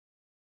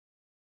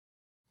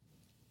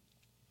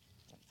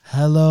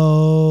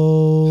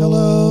Hello.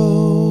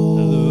 Hello.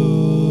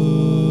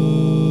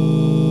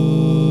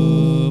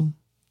 Hello.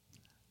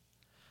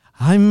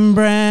 I'm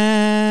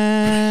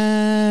Brad.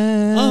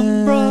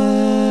 I'm Brian.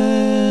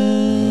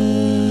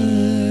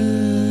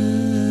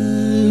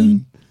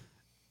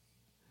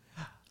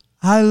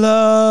 I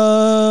love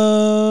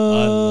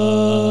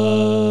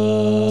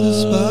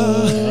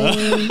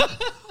the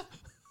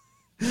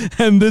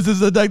and this is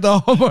the Deck the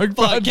Hallmark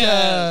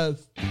podcast.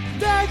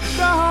 Deck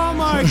the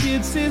Hallmark,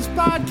 it's his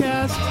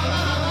podcast.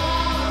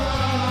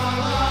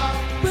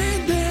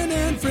 Brandon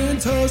and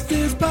friends host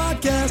this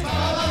podcast.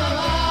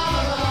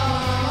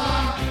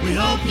 We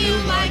hope you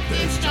like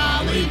this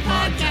jolly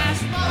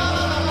podcast.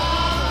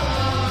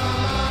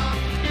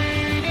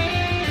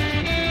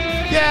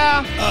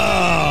 Yeah.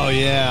 Oh,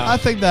 yeah. I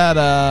think that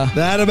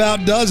That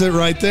about does it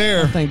right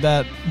there. I think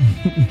that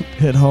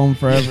hit home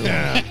for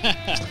everyone.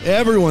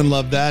 Everyone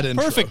loved that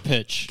intro. Perfect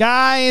pitch.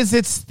 Guys,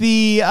 it's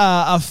the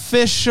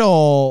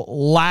official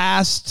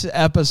last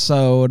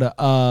episode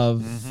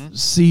of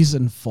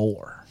season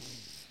 4.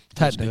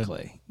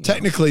 Technically.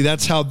 Technically,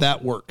 that's how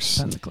that works.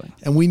 Technically.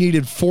 And we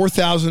needed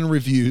 4,000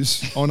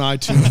 reviews on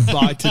iTunes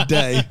by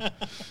today.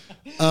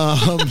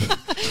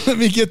 Let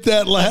me get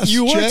that last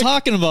You were check.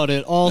 talking about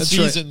it all That's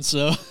season, right.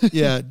 so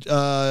Yeah.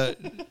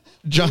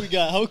 we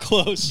got how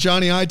close.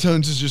 Johnny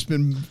iTunes has just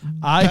been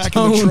packing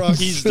the iTunes. trucks.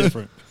 He's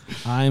different.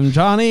 I'm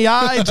Johnny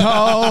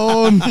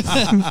iTone.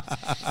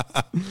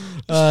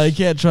 You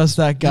can't trust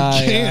that guy.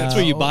 You can't. That's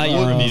where you buy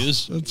your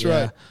reviews. That's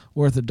Yeah, right.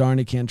 worth a darn.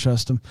 You can't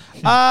trust him.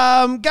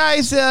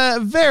 Guys,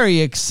 very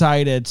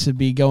excited to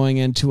be going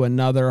into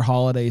another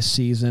holiday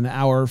season,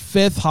 our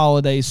 5th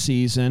holiday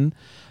season.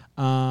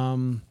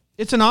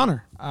 It's an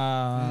honor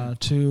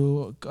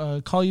to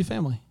call you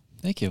family.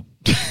 Thank you.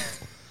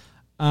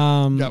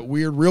 Got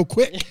weird real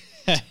quick.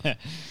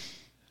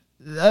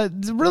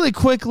 Really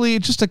quickly,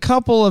 just a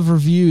couple of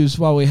reviews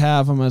while we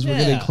have them as we're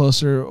getting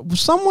closer.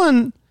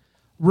 Someone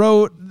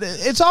wrote,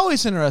 it's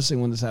always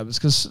interesting when this happens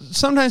because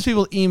sometimes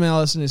people email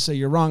us and they say,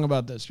 you're wrong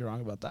about this, you're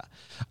wrong about that.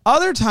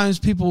 Other times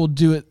people will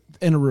do it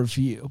in a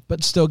review,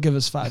 but still give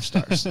us 5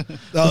 stars.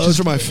 Those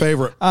are my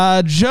favorite.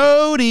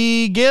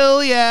 Jody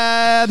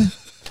Gilead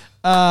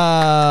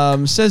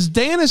says,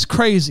 Dan is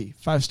crazy.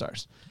 5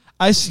 stars.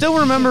 I still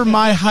remember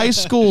my high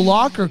school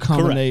locker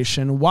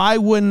combination. Why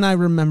wouldn't I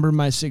remember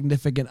my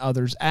significant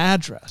other's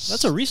address?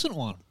 That's a recent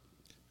one.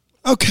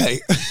 Okay.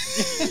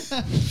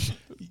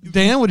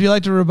 Dan, would you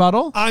like to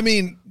rebuttal? I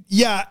mean,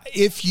 yeah,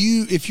 if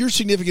your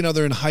significant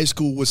other in high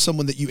school was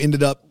someone that you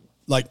ended up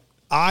like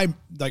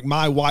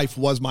my wife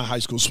was my high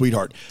school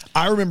sweetheart.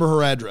 I remember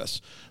her address.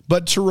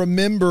 But to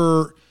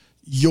remember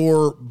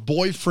your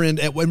boyfriend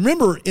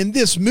remember in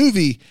this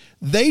movie,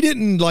 they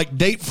didn't like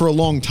date for a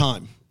long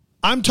time.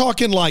 I'm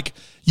talking like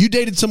you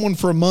dated someone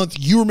for a month.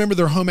 You remember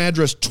their home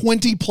address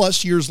 20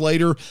 plus years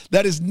later.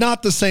 That is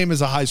not the same as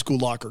a high school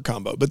locker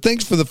combo. But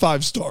thanks for the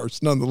 5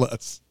 stars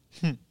nonetheless.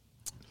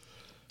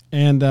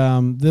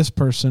 And this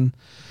person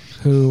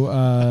who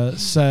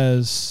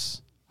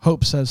says,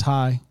 Hope says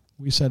hi.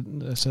 We said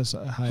says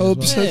hi. Hope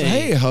as well. says,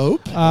 hey,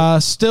 Hope.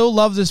 Still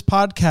love this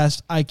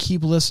podcast. I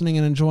keep listening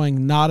and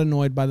enjoying, not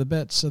annoyed by the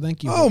bits. So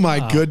thank you. Oh, my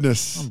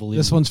goodness. Unbelievable.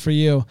 This one's for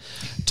you.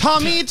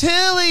 Tommy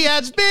Tilly,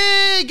 it's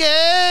Big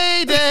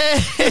A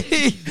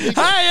Day.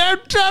 Hi, I'm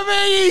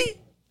Tommy.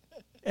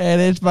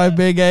 And it's my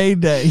Big A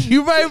Day.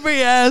 You might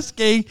be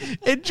asking,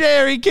 and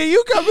Jerry, can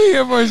you come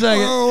here for a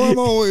second? Oh, I'm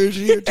always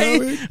here,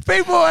 Tommy.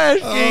 People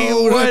asking,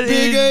 Oh, what that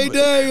Big A is,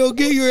 Day will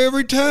get you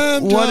every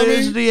time, Tommy. what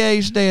does the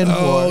A stand for?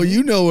 Oh,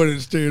 you know what it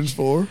stands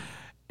for.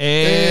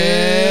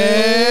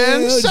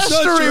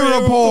 Ancestry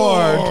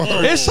report.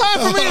 It's time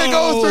for me to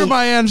go through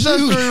my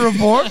ancestry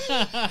report.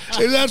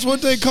 And that's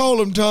what they call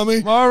them,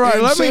 Tommy. All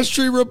right, let me-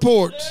 Ancestry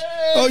reports.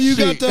 Oh, you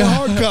got the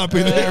hard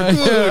copy there.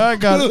 Good. I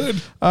got good.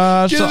 it.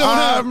 So Get it on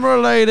out. I'm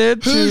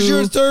related to Who's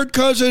your third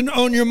cousin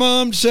on your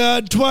mom's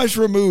side, twice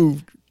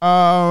removed?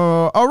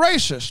 a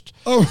racist.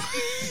 Oh,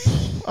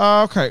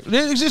 Okay,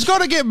 it's going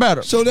to get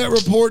better. so that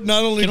report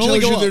not only Can only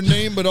tells you go their up.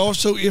 name, but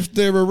also if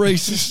they're a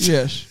racist.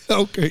 Yes.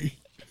 Okay.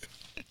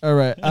 All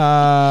right.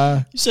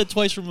 You said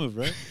twice removed,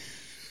 right?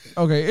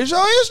 Okay. So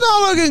it's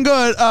not looking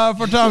good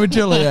for Tommy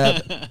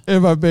Tilliard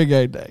in my Big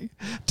A Day.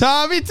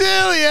 Tommy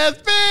Tilliard's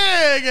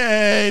Big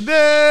A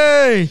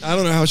Day. I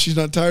don't know how she's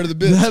not tired of the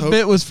bits. That Hope.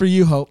 bit was for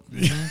you, Hope.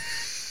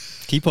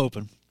 Keep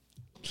hoping.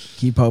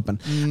 Keep hoping.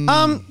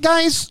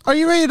 Guys, are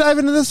you ready to dive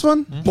into this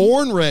one?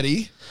 Born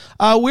ready.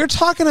 We're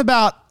talking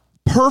about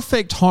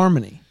perfect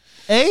harmony.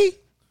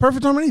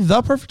 Perfect harmony?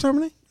 The perfect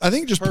harmony? I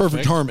think just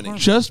perfect harmony.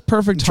 Just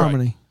perfect right.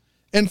 harmony.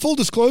 And full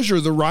disclosure,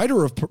 the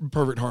writer of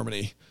Perfect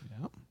Harmony,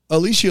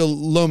 Alicia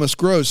Lomas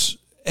Gross,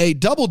 a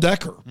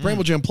double-decker,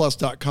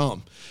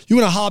 BrambleJamPlus.com. You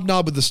want to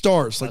hobnob with the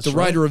stars, like the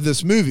writer of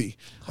this movie,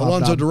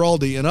 Alonzo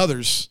Duralde and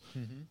others.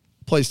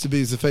 Place to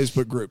be is the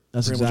Facebook group.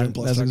 That's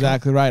BrambleJamPlus.com.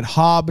 exactly right.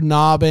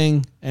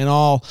 Hobnobbing and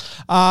all.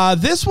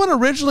 This one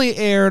originally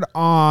aired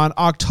on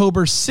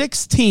October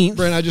 16th.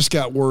 Brent, I just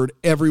got word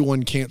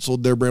everyone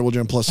canceled their Bramble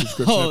Jam Plus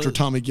subscription after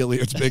Tommy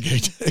Gilead's Big A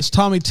Day. It's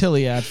Tommy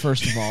Tilliard,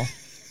 first of all.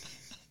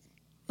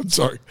 I'm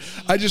sorry.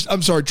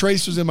 I'm sorry.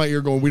 Trace was in my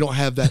ear going, we don't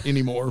have that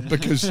anymore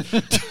because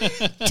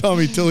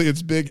Tommy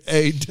Tillot's Big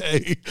A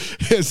Day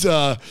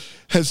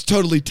has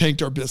totally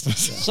tanked our business.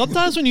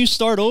 Sometimes when you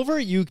start over,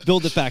 you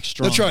build it back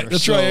stronger. That's right.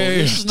 That's right. Yeah,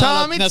 This is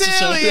not Tommy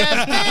necessary.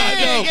 Tillot's Big A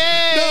Day.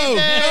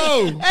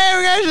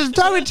 Hey, guys, it's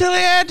Tommy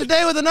Tillot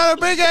today with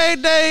another Big A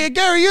Day.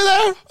 Gary, you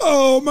there?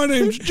 Oh, my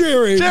name's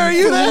Jerry. Jerry,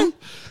 you there?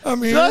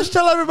 I'm here. Let's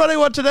tell everybody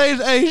what today's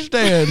A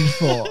stands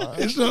for.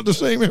 It's not the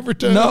same every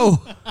time.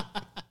 No.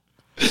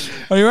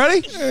 Are you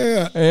ready?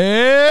 Yeah.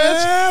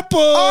 It's Apple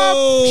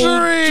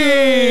Archery.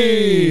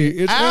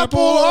 It's Apple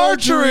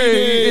Archery.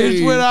 Day.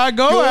 It's when I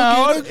go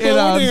out get a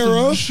bow and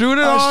arrow. shoot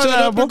it I on set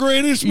an up apple. a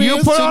Granny Smith You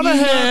put on and a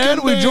you knock head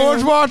it with down.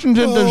 George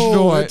Washington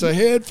destroy. It's a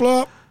head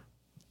flop.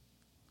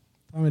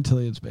 I'm going to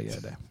tell you it's Big A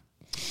Day.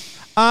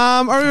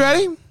 Are we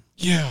ready?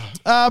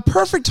 Yeah.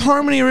 Perfect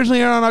Harmony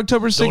originally aired on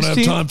October 16th. Don't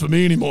have time for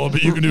me anymore,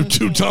 but you can do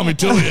 2 Tommy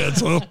Tillot ads,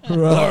 huh?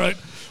 Right. All right.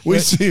 We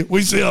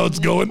see how it's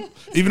going,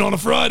 even on a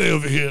Friday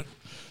over here.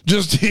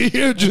 Just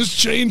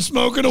chain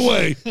smoking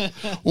away,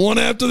 one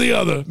after the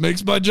other.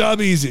 Makes my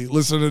job easy.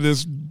 Listen to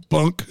this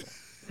bunk.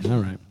 All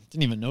right.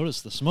 Didn't even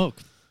notice the smoke.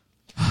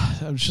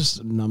 I'm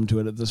just numb to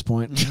it at this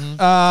point. Good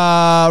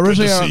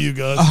Originally to aired see you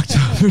guys.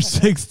 October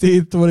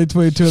 16th,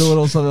 2022, a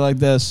little something like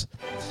this.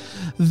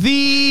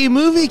 The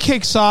movie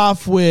kicks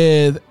off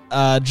with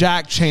a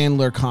Jack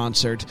Chandler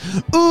concert.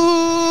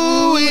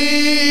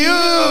 Ooh-wee,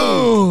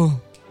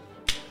 ooh.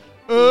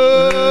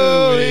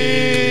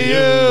 Ooh-wee,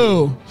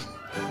 ooh.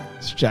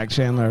 It's Jack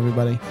Chandler,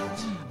 everybody.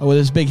 With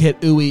his big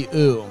hit, Ooh-wee,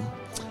 ooh.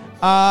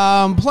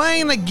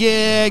 Playing the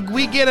gig,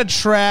 we get a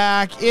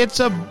track.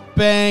 It's a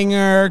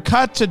banger.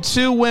 Cut to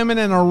 2 women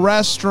in a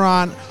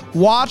restaurant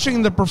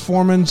watching the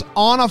performance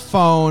on a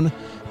phone.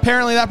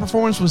 Apparently, that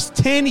performance was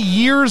 10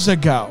 years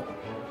ago.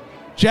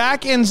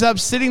 Jack ends up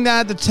sitting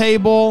down at the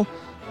table,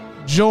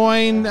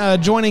 joining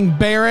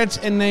Barrett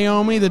and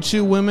Naomi, the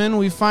 2 women.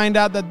 We find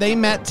out that they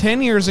met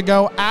 10 years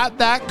ago at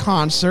that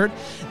concert.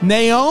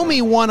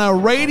 Naomi won a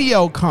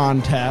radio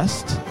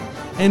contest,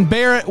 and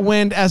Barrett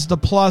went as the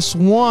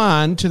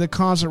 +1 to the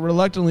concert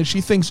reluctantly. She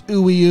thinks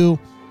Ooh-wee Ooh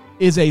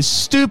is a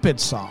stupid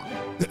song.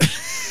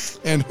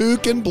 And who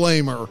can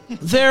blame her?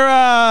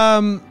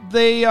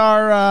 They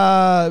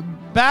are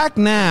back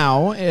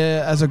now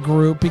as a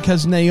group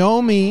because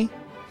Naomi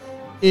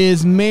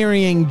is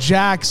marrying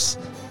Jack's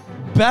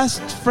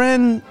best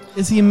friend.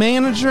 Is he a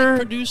manager?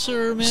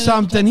 Producer, manager.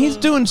 Something. He's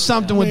doing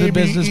something with the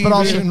business, but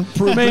also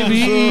maybe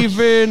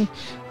even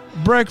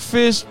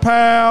breakfast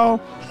pal,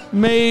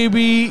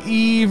 maybe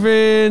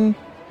even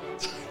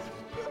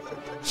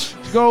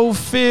go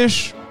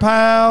fish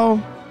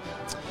pal.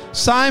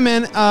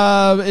 Simon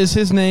is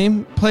his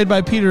name, played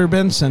by Peter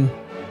Benson.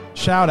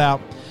 Shout out.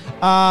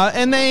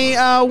 And they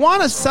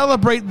want to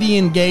celebrate the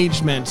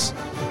engagement.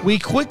 We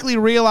quickly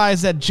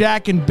realize that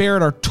Jack and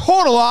Barrett are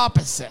total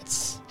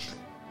opposites.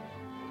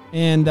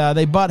 And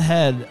they butt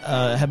heads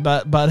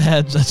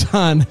a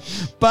ton.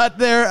 But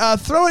they're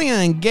throwing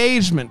an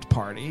engagement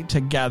party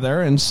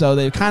together, and so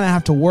they kind of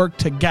have to work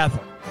together.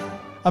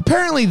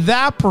 Apparently,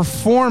 that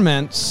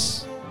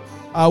performance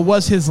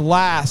was his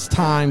last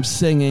time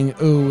singing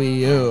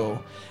Ooh-wee Ooh.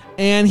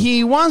 And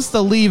he wants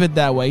to leave it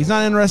that way. He's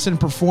not interested in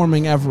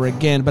performing ever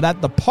again. But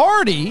at the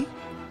party,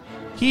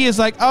 he is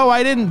like, oh,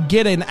 I didn't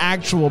get an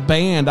actual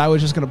band. I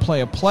was just going to play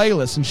a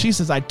playlist. And she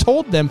says, I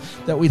told them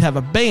that we'd have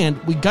a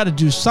band. We got to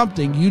do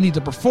something. You need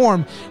to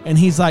perform. And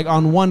he's like,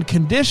 on one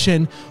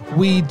condition,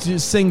 we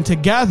sing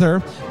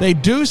together. They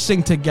do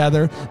sing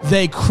together.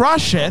 They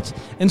crush it.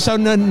 And so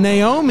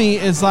Naomi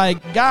is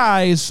like,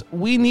 guys,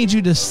 we need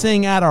you to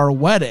sing at our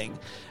wedding.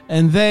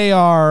 And they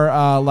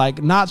are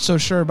like not so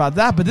sure about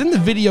that. But then the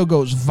video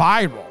goes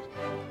viral.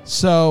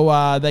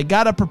 So they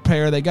got to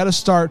prepare. They got to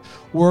start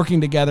working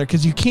together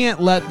because you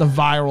can't let the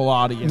viral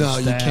audience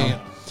down. You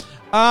can't.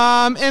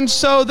 And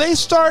so they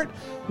start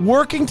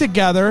working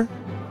together,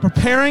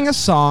 preparing a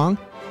song.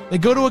 They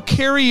go to a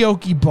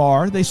karaoke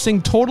bar. They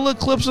sing Total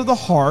Eclipse of the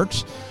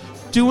Heart,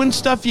 doing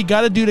stuff you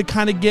got to do to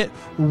kind of get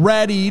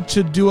ready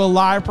to do a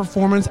live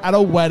performance at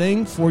a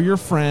wedding for your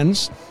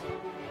friends.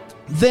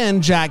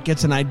 Then Jack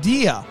gets an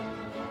idea.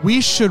 We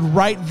should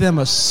write them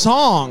a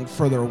song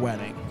for their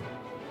wedding.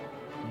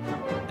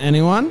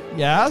 Anyone?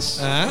 Yes?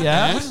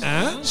 Yes?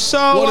 So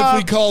What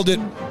if we called it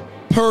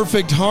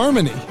Perfect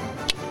Harmony?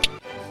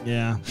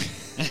 Yeah.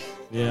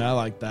 Yeah, I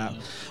like that.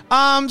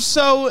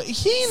 So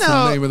he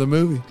The name of the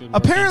movie.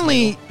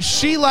 apparently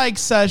she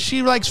likes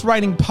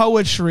writing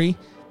poetry.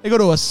 They go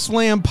to a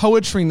slam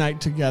poetry night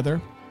together.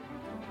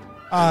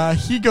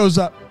 He goes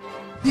up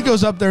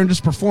there and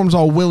just performs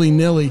all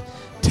willy-nilly.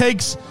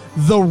 Takes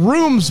the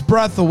room's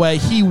breath away.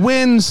 He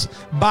wins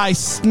by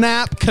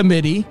Snap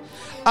Committee.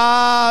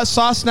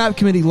 Saw Snap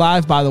Committee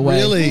live, by the way.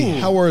 Really? Ooh.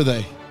 How were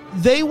they?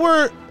 They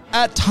were,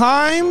 at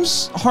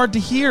times, hard to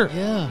hear.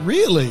 Yeah.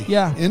 Really?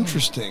 Yeah.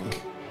 Interesting.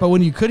 But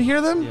when you could hear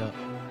them, Yeah.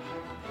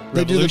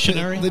 They do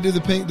Revolutionary.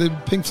 the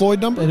Pink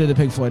Floyd number? they did a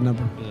Pink Floyd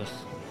number. Ugh.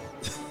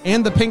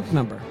 And the Pink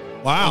number.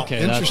 Wow.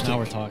 Okay, Interesting. now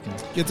we're talking.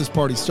 Get this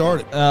party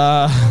started.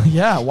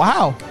 Yeah,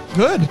 wow.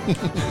 Good.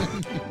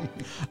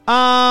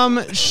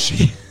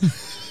 She.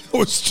 It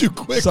was too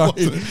quick. Sorry.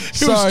 Wasn't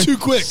it? It was too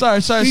quick. Sorry.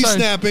 He's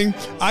snapping.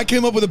 I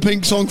came up with a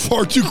Pink song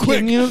far too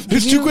quick.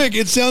 It's too quick.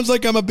 It sounds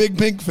like I'm a big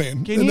Pink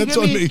fan. Can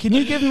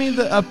you give me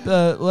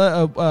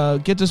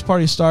the get this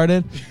party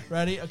started?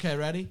 Ready? Okay,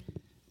 ready?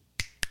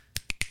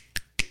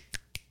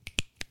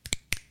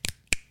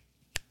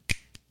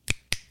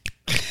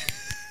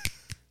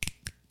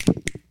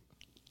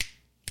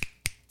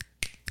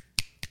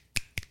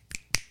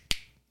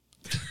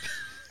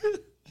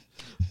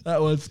 That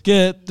was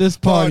get this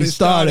party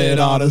started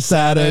on a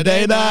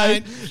Saturday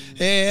night.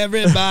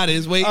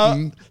 Everybody's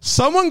waiting.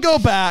 Someone go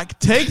back,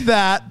 take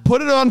that,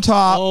 put it on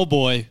top. Oh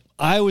boy,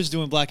 I was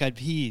doing Black Eyed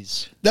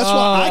Peas. That's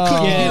why I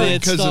couldn't Get hear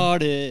it because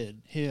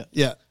started.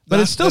 yeah.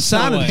 But it still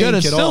sounded good.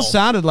 It still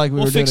sounded like we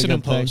We'll were doing fix a it in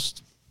good thing.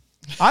 post.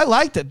 I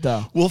liked it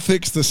though. We'll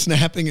fix the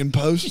snapping in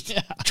post.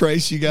 Yeah.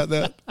 Trace, you got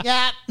that?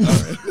 Yeah.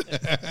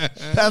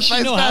 That's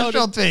my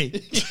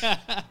specialty.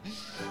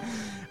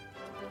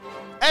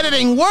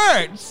 Editing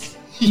words.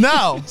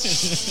 No.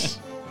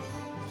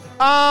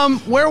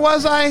 Where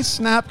was I?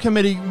 Snap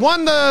Committee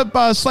won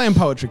the slam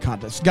poetry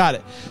contest. Got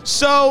it.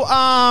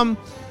 So,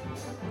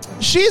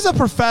 she's a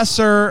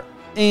professor,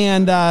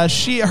 and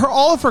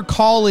all of her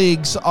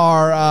colleagues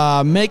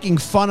are making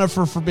fun of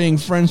her for being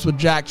friends with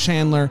Jack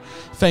Chandler,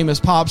 famous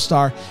pop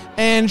star.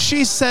 And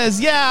she says,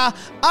 "Yeah,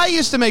 I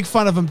used to make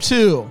fun of him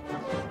too,"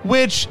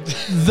 which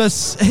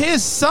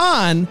his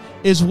son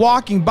is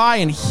walking by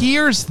and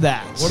hears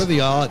that. What are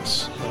the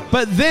odds?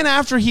 But then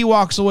after he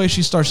walks away,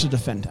 she starts to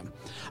defend him.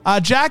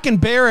 Jack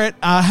and Barrett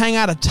hang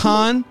out a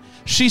ton.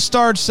 She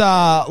starts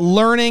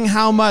learning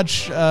how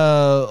much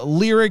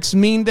lyrics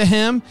mean to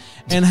him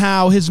and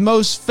how his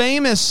most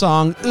famous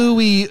song,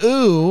 Ooey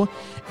Ooh,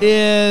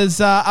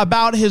 is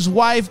about his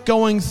wife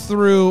going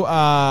through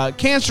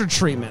cancer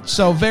treatment.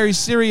 So very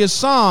serious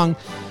song,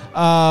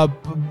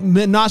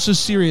 not so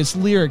serious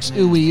lyrics,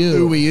 Ooey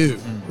Ooh. Ooey Ooh.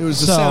 It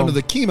was the sound of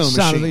the chemo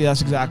machine.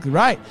 That's exactly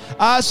right.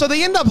 So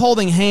they end up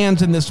holding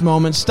hands in this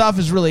moment. Stuff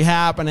is really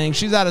happening.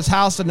 She's at his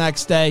house the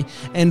next day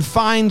and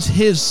finds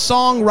his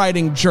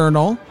songwriting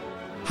journal.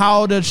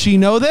 How did she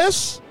know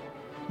this?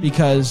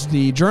 Because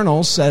the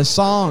journal says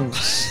songs.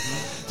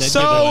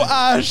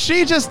 So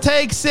she just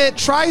takes it,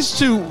 tries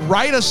to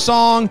write a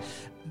song,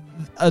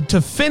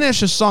 to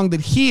finish a song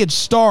that he had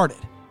started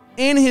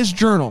in his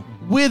journal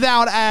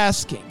without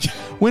asking.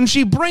 When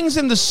she brings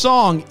him the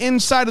song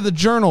inside of the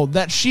journal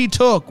that she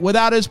took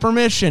without his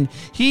permission,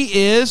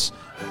 he is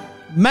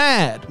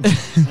mad.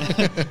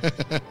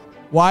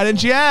 Why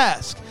didn't you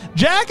ask?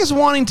 Jack is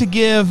wanting to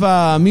give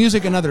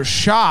music another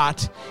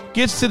shot,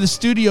 gets to the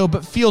studio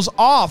but feels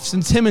off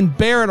since him and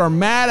Barrett are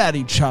mad at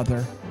each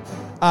other.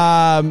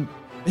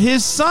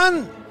 His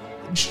son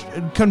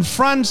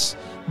confronts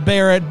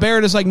Barrett.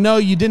 Barrett is like, "No,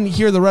 you didn't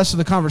hear the rest of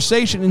the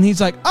conversation." And he's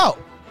like, "Oh,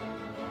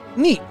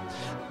 neat.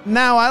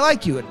 Now I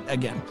like you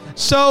again."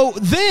 So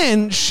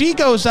then he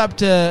goes up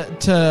to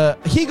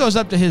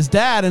his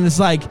dad and is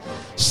like,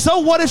 "So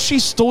what if she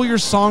stole your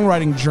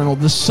songwriting journal?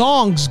 The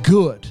song's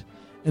good,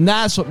 and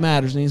that's what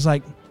matters." And he's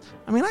like,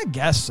 "I mean, I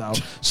guess so."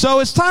 So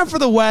it's time for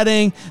the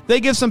wedding. They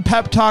give some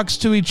pep talks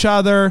to each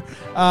other,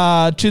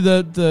 to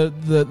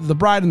the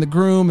bride and the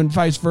groom, and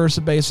vice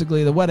versa.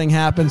 Basically, the wedding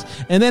happens,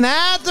 and then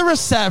at the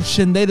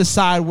reception, they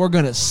decide we're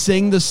gonna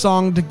sing the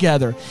song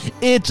together.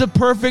 It's a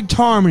perfect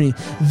harmony.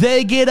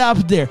 They get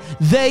up there,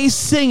 they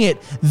sing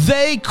it,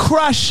 they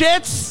crush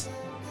it,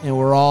 and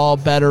we're all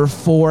better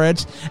for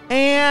it.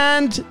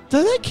 And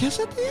do they kiss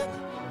at the end?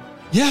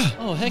 Yeah.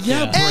 Oh, heck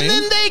yeah. And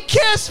then they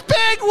kiss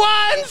big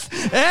ones.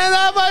 And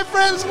that, my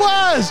friends,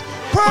 was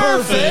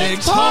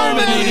perfect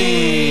harmony.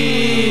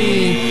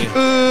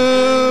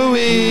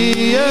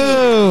 Ooh-wee,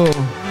 ooh.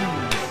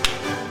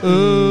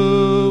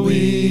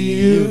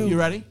 Ooh-wee, ooh. You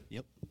ready?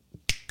 Yep.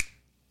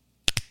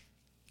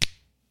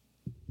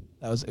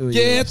 That was ooh.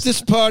 Get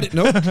this party.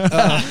 Nope.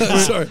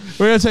 Sorry.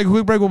 We're going to take a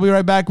quick break. We'll be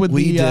right back with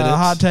the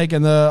hot take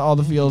and all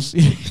the feels.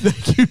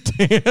 Thank you,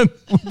 Dan.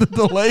 With the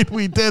delayed,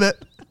 we did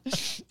it.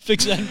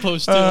 Fix that in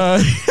post, too.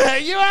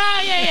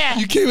 Yeah.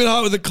 You came in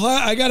hot with the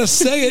clap. I got to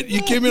say it.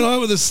 You came in hot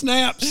with the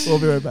snaps. We'll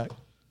be right back.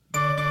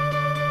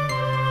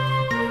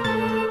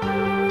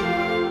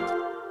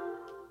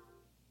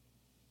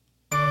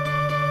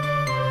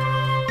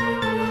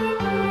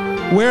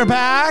 We're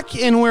back,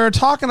 and we're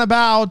talking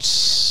about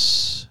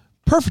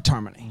perfect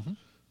harmony.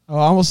 Oh,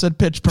 I almost said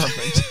pitch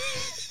perfect.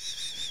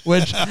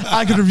 Which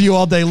I could review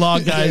all day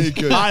long, guys.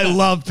 Yeah, I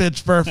love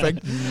Pitch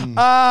Perfect.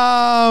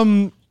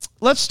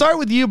 Let's start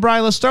with you,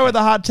 Brian. Let's start with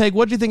the hot take.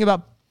 What do you think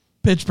about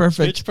Pitch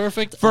Perfect? Pitch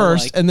Perfect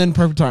first, and then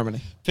Perfect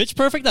Harmony. Pitch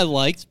Perfect I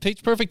liked.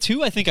 Pitch Perfect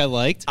 2 I think I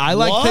liked. I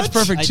like Pitch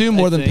Perfect 2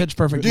 more than Pitch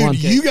Perfect 1.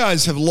 Dude, you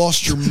guys have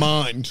lost your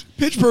mind.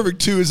 Pitch Perfect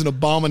 2 is an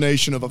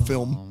abomination of a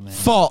film.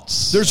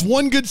 False. There's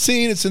one good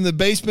scene. It's in the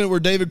basement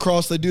where David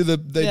Cross, they do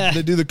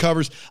the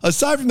covers.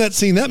 Aside from that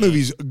scene, that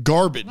movie's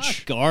garbage.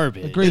 Not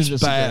garbage. Agreed.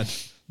 It's bad.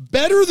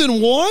 Better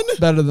than one?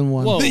 Better than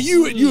one. Whoa.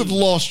 You have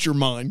lost your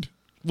mind.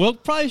 Well,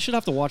 probably should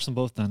have to watch them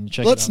both then.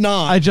 Check Let's it out.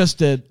 not. I just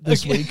did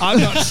this week. I'm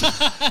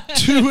not.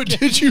 2,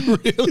 did you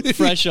really?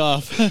 Fresh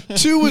off.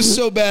 2 was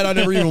so bad I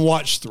never even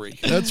watched 3.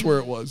 That's where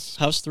it was.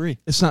 How's 3?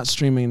 It's not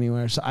streaming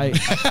anywhere, so I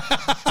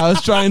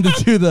was trying to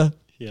do the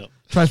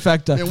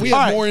trifecta. And we All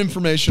have right. more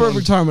information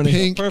Perfect on harmony.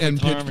 Pink Perfect and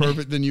Pitch harmony.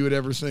 Perfect than you would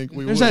ever think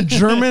we There's would. that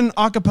German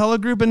a cappella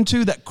group in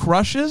 2 that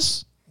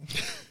crushes.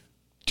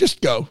 Just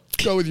go.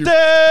 Go with your...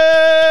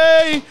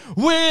 They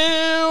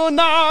will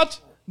not.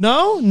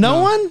 No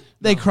one?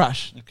 They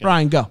crush. Okay.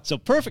 Brian, go. So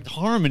Perfect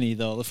Harmony,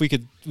 though, if we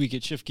could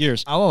shift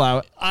gears. I'll allow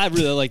it. I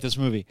really like this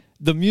movie.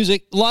 The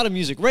music, a lot of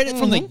music. Right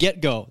from the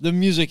get-go, the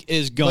music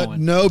is going. But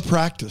no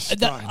practice.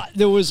 Brian.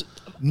 There was...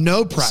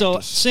 No practice. So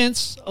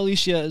since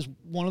Alicia is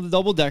one of the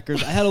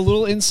double-deckers, I had a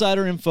little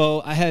insider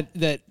info. I had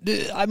that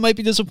I might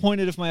be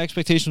disappointed if my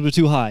expectations were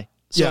too high.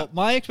 So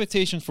my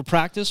expectations for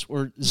practice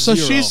were 0. So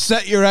she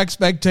set your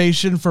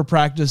expectation for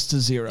practice to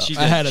 0 She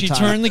did. ahead of She time.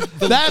 turned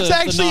the That's the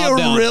actually knob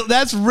down.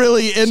 that's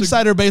really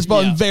insider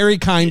baseball yeah. and very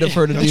kind of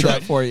her to do That's that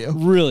right. for you.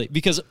 Really,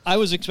 because I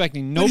was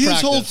expecting no But his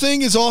practice. whole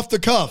thing is off the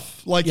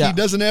cuff. Like Yeah. he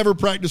doesn't ever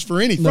practice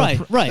for anything. Right.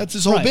 That's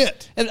his whole right.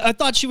 bit. And I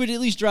thought she would at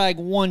least drag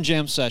one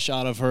jam sesh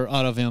out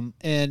of him,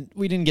 and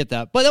we didn't get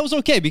that. But that was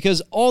okay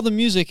because all the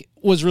music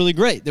was really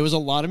great. There was a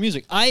lot of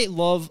music. I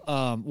love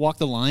Walk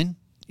the Line.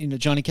 You know,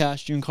 Johnny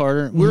Cash, June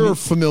Carter. We're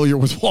familiar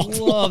with Walk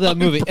the Love Line, that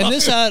movie. Brian. And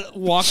this had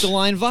Walk the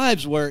Line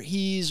vibes where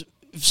he's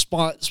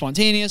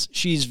spontaneous.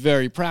 She's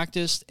very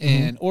practiced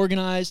and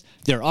organized.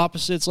 They're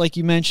opposites, like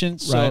you mentioned.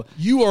 So Right.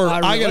 You are, I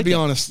really got to like be it.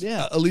 honest.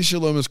 Yeah. Alicia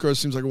Lomas-Gross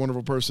seems like a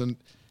wonderful person.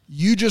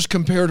 You just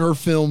compared her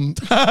film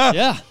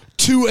Yeah.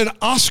 to an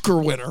Oscar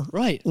winner.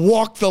 Right.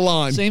 Walk the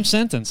Line. Same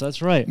sentence.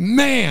 That's right.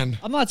 Man.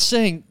 I'm not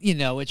saying,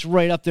 it's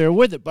right up there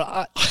with it,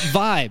 but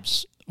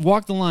vibes.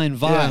 Walk the Line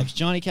vibes. Yeah.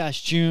 Johnny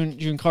Cash,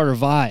 June Carter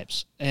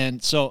vibes.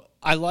 And so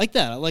I like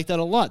that. I like that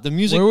a lot. The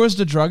music. Where was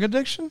the drug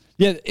addiction?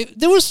 Yeah, it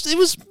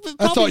was.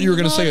 I thought you were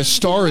going to not- say A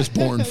Star is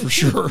Born for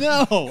sure.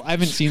 No, I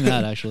haven't seen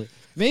that actually.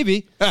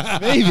 Maybe.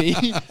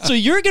 So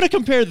you're going to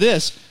compare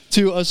this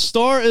to A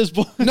Star is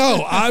Born?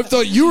 No, I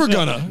thought you were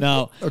going to.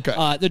 No.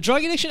 Okay. The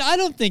drug addiction, I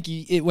don't think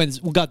it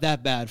got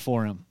that bad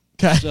for him.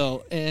 Okay.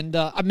 So, and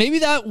maybe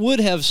that would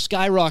have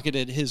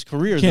skyrocketed his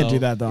career. Can't though. do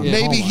that, though. Yeah.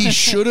 Maybe he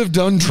should have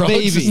done drugs.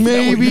 Maybe. Is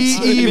that what Maybe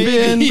you're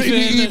saying?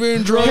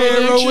 even drug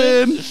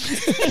heroin.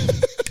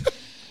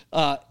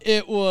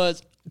 It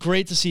was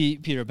great to see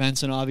Peter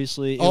Benson.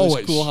 Obviously, it Always.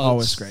 was cool how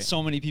Always great.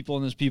 so many people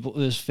in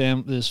this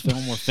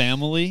film were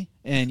family,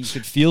 and you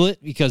could feel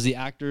it because the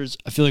actors,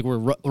 I feel like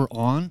were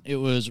on. It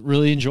was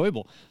really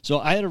enjoyable. So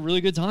I had a really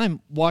good time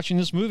watching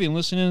this movie and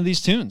listening to these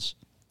tunes.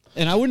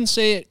 And I wouldn't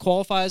say it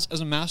qualifies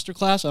as a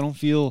masterclass. I don't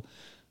feel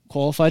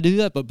qualified to do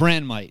that, but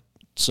Brand might.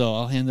 So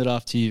I'll hand it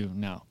off to you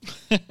now.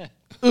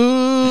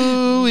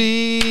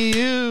 Ooh-ee-oo.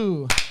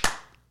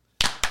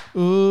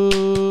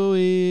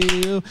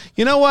 Ooh-ee-oo.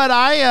 You know what?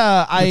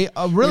 I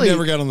really We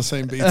never got on the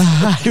same beat.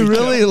 I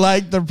really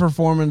like the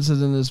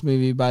performances in this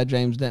movie by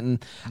James Denton.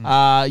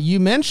 You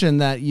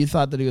mentioned that you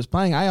thought that he was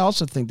playing. I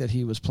also think that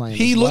he was playing.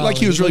 He as looked well. like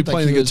he was really looked like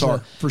playing he the was, guitar,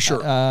 for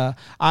sure.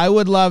 I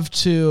would love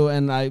to,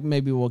 and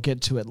maybe we'll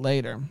get to it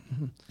later.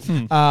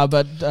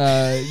 But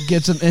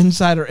get some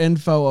insider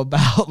info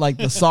about like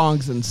the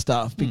songs and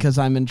stuff because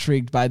I'm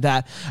intrigued by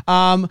that.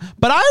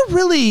 But I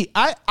really,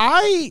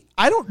 I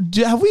don't.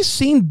 Have we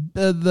seen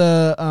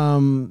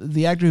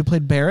the actor who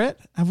played Barrett?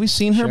 Have we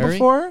seen her Sherry?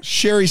 before?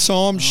 Sherry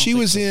Psalm. She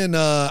was in.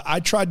 I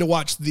tried to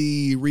watch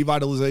the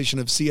revitalization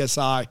of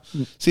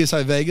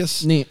CSI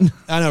Vegas. Neat.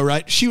 I know,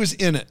 right? She was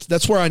in it.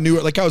 That's where I knew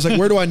her. Like I was like,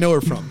 where do I know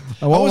her from?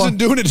 I wasn't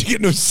doing it to get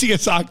into a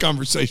CSI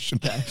conversation.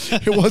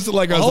 It wasn't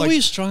like I was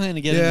Always like, trying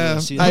to get yeah.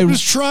 into the I'm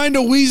just trying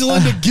to weasel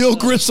into Gil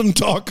Grissom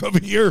talk over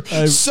here.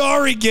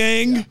 Sorry,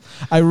 gang. Yeah.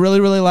 I really,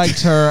 really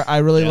liked her. I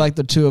really liked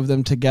the two of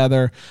them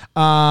together.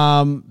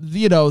 I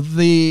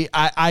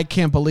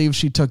can't believe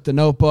she took the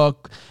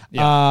Notebook.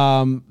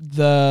 Yeah.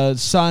 The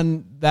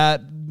son,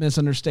 that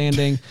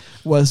misunderstanding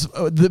was,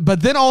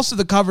 but then also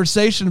the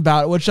conversation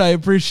about it, which I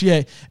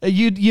appreciate.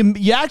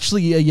 You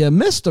actually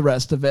missed the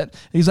rest of it.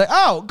 He's like,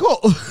 oh,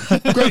 cool,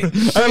 great.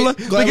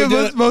 Glad we did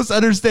it. Most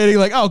understanding,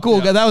 like, oh,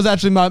 cool, that was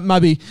actually my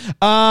B.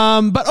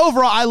 But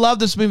overall, I love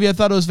this movie. I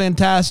thought it was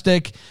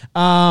fantastic.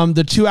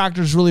 The two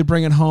actors really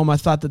bring it home. I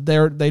thought that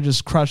they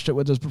just crushed it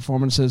with those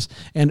performances.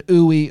 And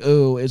ooh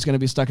is going to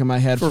be stuck in my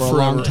head for a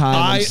long forever.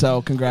 time. And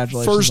so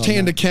congratulations. First-hand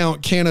on that.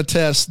 account can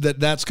attest that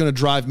that's going to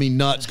drive me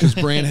nuts because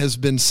Brand has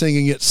been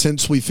singing it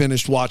since we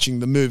finished watching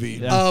the movie.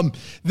 Yeah.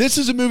 This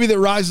is a movie that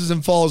rises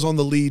and falls on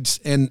the leads,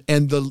 and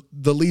the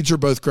leads are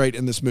both great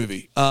in this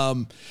movie.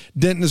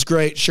 Denton is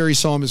great. Sherry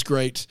Psalm is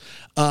great.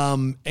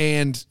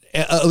 And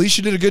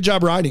Alicia did a good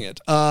job writing it.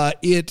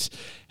 It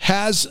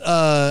has...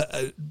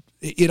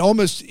 it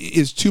almost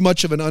is too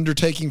much of an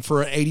undertaking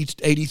for an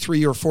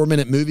 83 or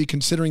 4-minute movie,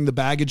 considering the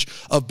baggage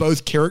of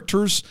both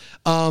characters.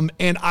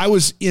 And I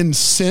was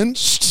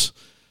incensed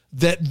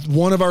that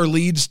one of our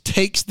leads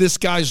takes this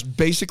guy's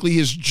basically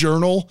his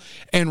journal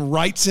and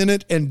writes in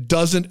it and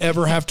doesn't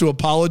ever have to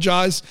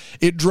apologize.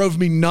 It drove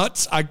me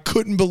nuts. I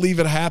couldn't believe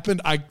it happened.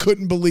 I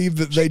couldn't believe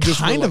that they just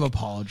kind of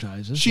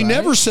apologizes. She right?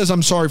 never says,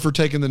 I'm sorry for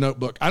taking the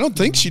notebook. I don't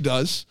think she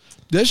does.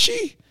 Does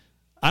she?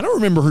 I don't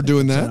remember her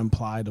doing It's that. an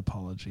implied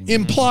apology.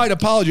 Implied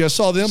apology. I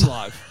saw them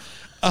live.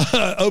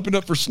 Opened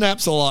up for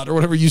snaps a lot or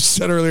whatever you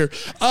said earlier.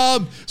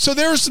 So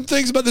there are some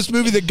things about this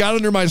movie that got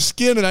under my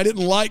skin and I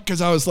didn't like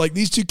because I was like,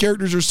 these two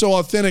characters are so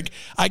authentic.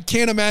 I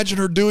can't imagine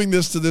her doing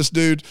this to this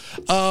dude.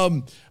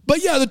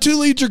 But yeah, the two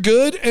leads are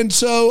good. And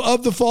so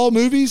of the fall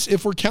movies,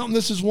 if we're counting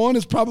this as one,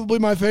 it's probably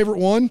my favorite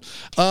one.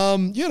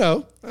 Probably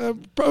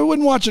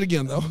wouldn't watch it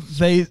again though.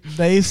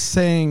 They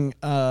sing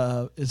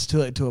 "It's Too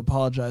Late to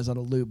Apologize" on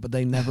a loop, but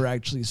they never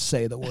actually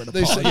say the word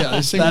apologize.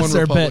 They sing That's One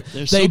their Republic.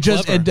 bit. They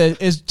just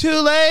it's too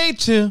late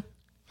to.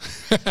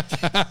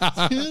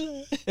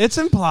 It's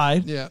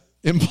implied. Yeah.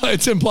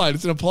 It's implied.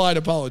 It's an implied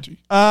apology.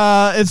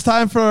 It's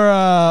time for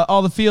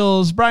all the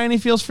feels. Brian, any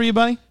feels for you,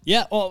 buddy?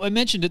 Yeah, well, I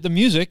mentioned it. The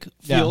music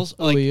feels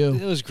Yeah. like Ooh, you.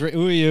 it was great.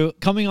 Ooh, you.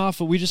 Coming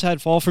off of, we just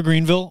had Fall for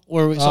Greenville,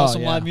 where we saw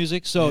some live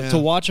music. So to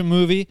watch a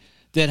movie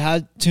that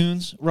had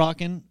tunes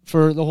rocking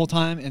for the whole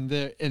time,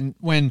 and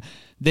when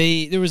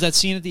there was that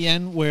scene at the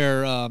end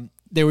where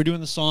they were doing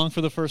the song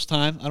for the first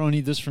time. I don't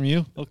need this from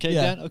you. Okay,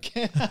 Yeah. Dad?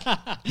 Okay.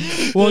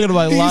 Welcome to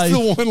my life. He's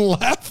the one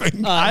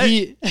laughing.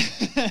 I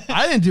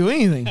didn't do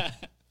anything.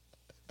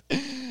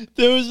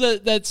 There was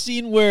that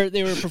scene where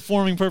they were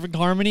performing Perfect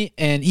Harmony,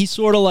 and he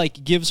sort of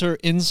like gives her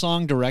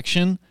in-song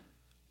direction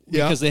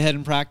because they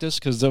hadn't practiced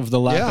because of the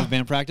lack of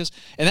band practice.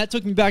 And that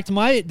took me back to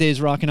my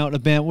days rocking out in a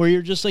band where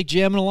you're just like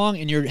jamming along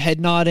and you're head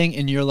nodding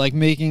and you're like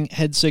making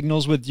head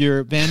signals with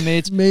your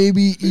bandmates.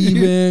 Maybe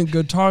even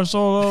guitar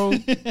solo.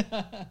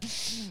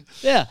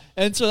 Yeah.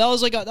 And so that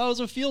was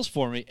a feels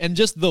for me. And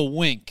just the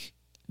wink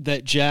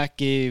that Jack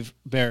gave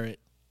Barrett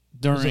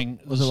during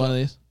Was it one of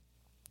these?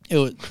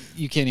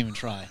 You can't even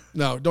try.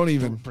 No, don't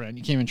even. Brent,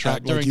 you can't even try.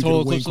 Act During like you Total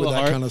can Eclipse wink of with the that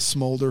Heart, kind of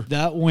smolder.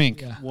 that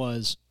wink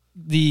was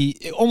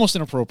almost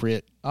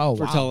inappropriate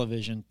for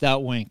television.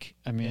 That wink.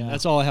 I mean,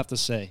 that's all I have to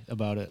say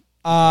about it.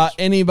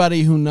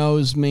 Anybody who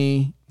knows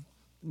me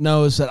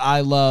knows that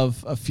I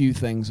love a few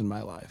things in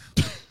my life.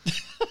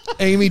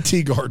 Amy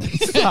Teagarden.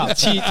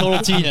 Total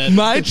T-head.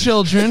 My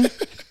children,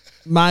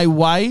 my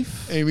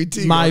wife, Amy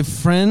Teagarden. my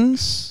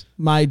friends,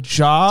 my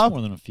job,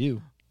 More than a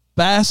few.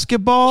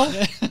 basketball, and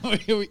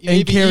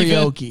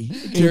karaoke.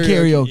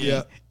 Karaoke.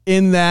 Yeah.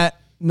 In that,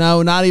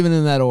 no, not even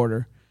in that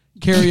order.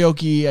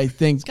 Karaoke, I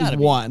think, is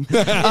one.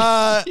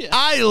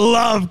 I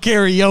love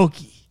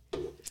karaoke.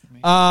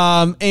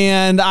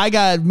 And I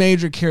got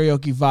major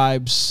karaoke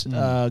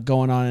vibes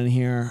going on in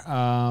here.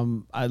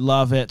 I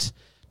love it.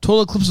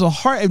 Total Eclipse of the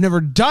Heart, I've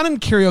never done in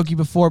karaoke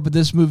before, but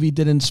this movie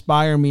did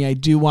inspire me. I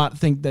do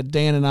think that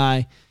Dan and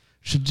I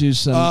should do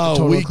some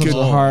Total Eclipse of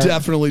the Heart.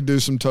 Definitely do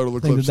some Total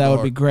Eclipse of the Heart. I think that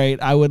would be great.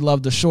 I would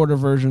love the shorter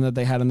version that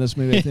they had in this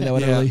movie. I think that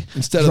would really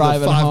instead of drive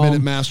the it 5-minute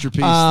home.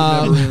 masterpiece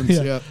that never ends.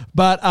 Yeah.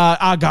 But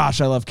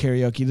gosh, I love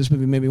karaoke. This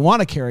movie made me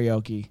want to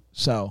karaoke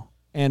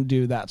and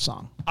do that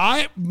song.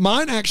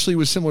 Mine actually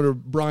was similar to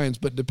Brian's,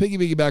 but to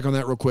piggyback on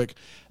that real quick,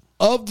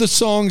 of the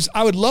songs,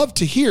 I would love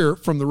to hear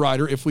from the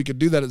writer, if we could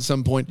do that at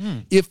some point,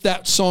 if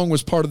that song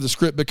was part of the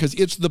script, because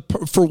it's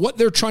for what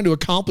they're trying to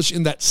accomplish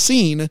in that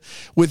scene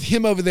with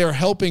him over there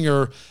helping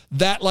her,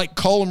 that like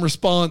call and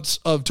response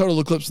of Total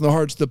Eclipse of the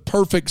Heart's the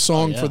perfect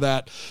song for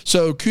that.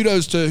 So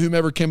kudos to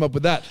whomever came up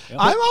with that. Yep.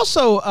 I'm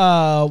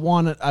also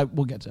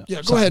we'll get to it.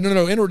 Yeah, go ahead.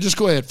 No, just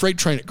go ahead. Freight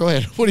train it. Go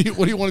ahead. What do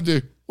you want to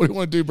do? What do you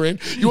want to do,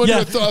 Brandon? You want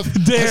to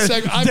do a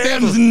segment?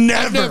 I've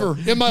never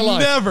in my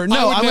life. Never.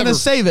 No, I'm going to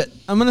save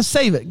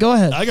it. Go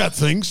ahead. I got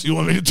things. You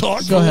want me to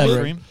talk? Go ahead,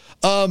 Rick.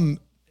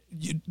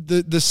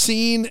 The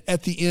scene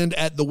at the end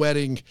at the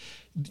wedding,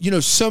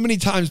 so many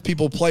times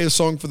people play a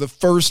song for the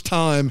first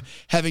time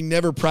having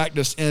never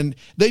practiced, and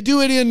they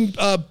do it in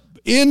A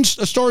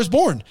Star Is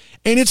Born,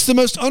 and it's the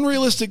most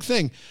unrealistic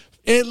thing.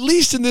 And at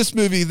least in this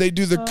movie, they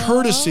do the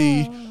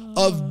courtesy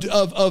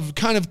of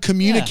kind of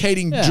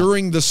communicating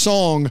during the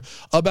song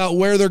about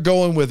where they're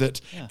going with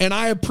it. Yeah. And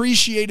I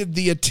appreciated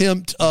the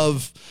attempt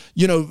of,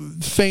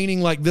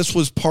 feigning like this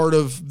was part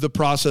of the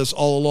process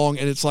all along.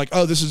 And it's like,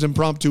 oh, this is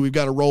impromptu. We've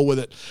got to roll with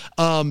it.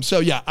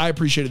 I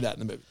appreciate that in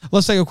the movie.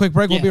 Let's take a quick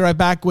break. We'll be right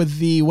back with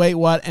the Wait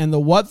What and the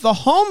What the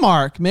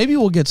Hallmark. Maybe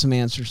we'll get some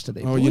answers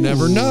today. Oh, you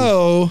never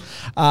know.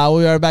 We'll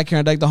be right back here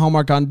on Deck the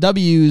Hallmark on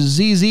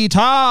WZZ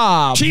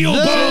Top. Chill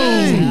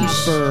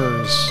Bones.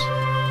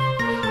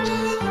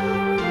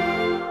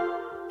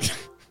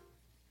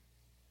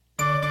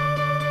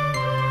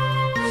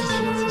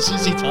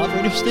 ZZ Top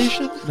radio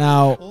station?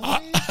 Now,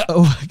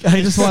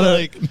 I just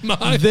want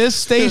to. This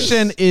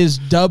station is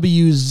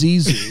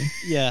WZZ.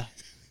 Yeah.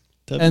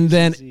 And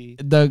then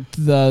the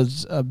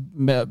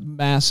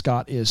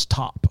mascot is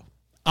Top.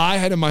 I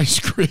had in my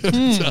script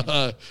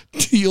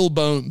Teal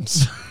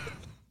Bones.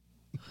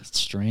 It's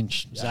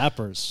strange.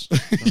 Zappers.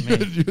 For me.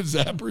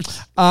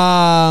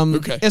 Zappers.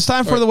 Okay. It's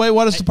time for the Wait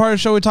What is the part of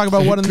the show we talk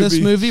about what in this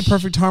movie.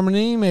 Perfect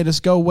Harmony made us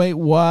go, wait,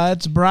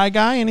 what? Bry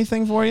Guy,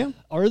 anything for you?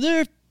 Are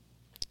there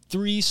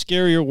 3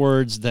 scarier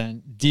words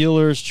than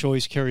dealer's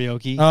choice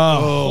karaoke?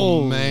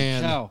 Oh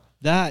man. Cow.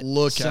 That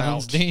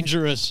sounds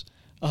dangerous.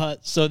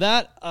 So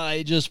that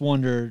I just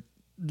wondered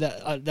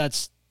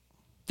that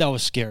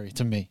was scary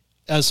to me.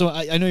 So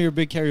I know you're a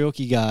big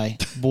karaoke guy,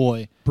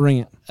 boy. Bring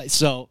it.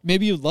 So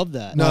maybe you'd love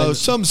that. No,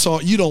 some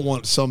song you don't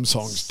want. Some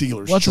songs,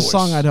 dealer's What's choice. a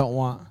song I don't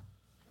want?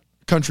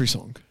 Country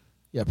song.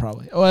 Yeah,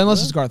 probably. Oh,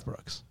 unless it's Garth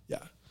Brooks. Yeah.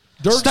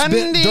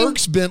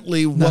 Dirks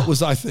Bentley. What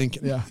was I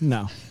thinking? Yeah.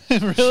 No.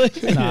 Really?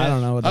 No, I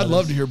don't know what that I'd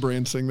love to hear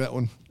Brand sing that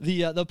one.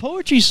 The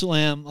poetry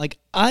slam, like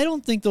I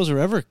don't think those are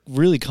ever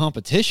really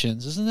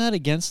competitions. Isn't that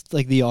against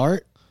like the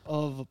art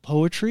of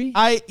poetry?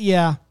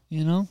 Yeah.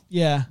 You know?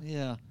 Yeah.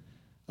 Yeah.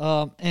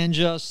 And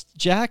just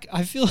Jack,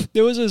 I feel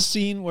there was a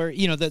scene where,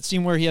 that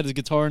scene where he had his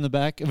guitar in the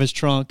back of his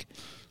trunk,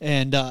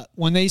 and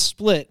when they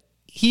split,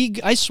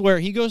 I swear,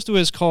 he goes to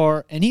his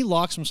car and he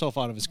locks himself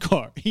out of his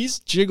car. He's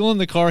jiggling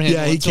the car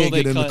handle. Yeah, he can't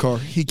get in the car.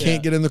 He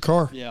can't get in the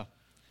car. Yeah.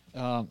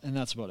 And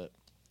that's about it.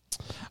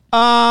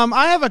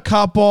 I have a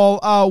couple.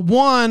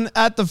 One,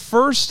 at the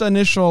first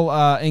initial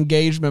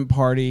engagement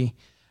party,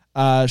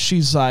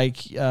 she's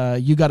like,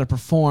 you got to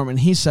perform, and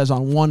he says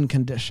on one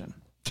condition.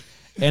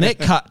 And it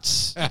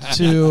cuts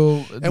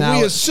to and now,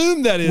 we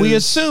assume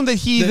that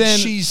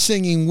she's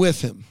singing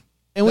with him.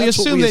 And we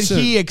assume that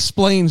he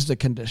explains the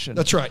condition.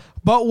 That's right.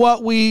 But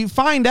what we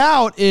find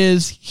out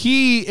is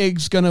he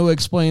is going to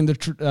explain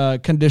the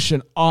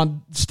condition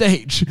on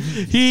stage.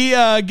 He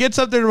gets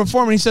up there to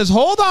perform and he says,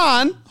 hold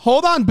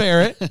on,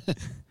 Barrett.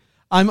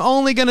 I'm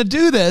only going to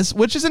do this,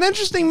 which is an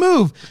interesting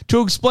move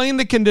to explain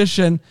the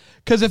condition.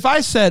 Because if I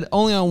said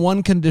only on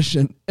one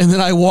condition and then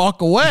I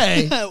walk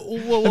away, I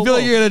feel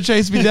like you're going to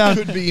chase me down.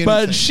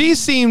 But she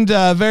seemed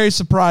very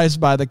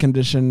surprised by the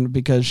condition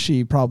because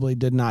she probably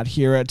did not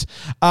hear it.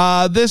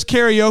 This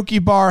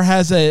karaoke bar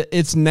has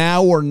it's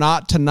now or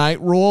not tonight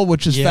rule,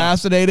 which is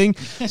fascinating.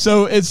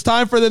 So it's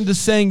time for them to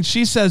sing.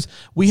 She says,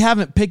 we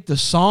haven't picked a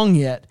song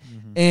yet.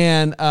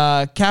 And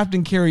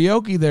Captain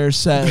Karaoke there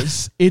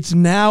says, it's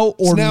now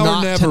or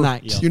not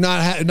tonight. Yep. You're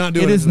not doing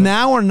it. It is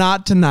now or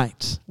not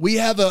tonight. We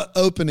have an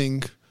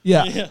opening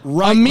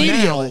right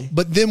immediately. Now,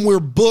 but then we're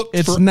booked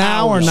it's for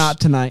now hours. or not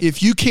tonight.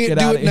 If you can't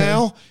do it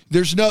now,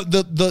 there's no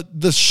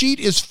the sheet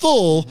is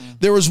full.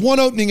 There was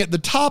one opening at the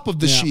top of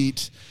the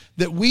sheet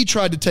that we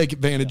tried to take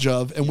advantage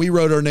of, and we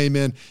wrote our name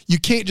in. You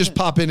can't just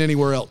pop in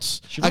anywhere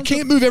else. I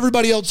can't move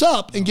everybody else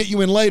up and get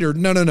you in later.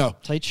 No.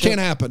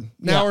 Can't happen.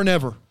 Now or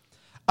never.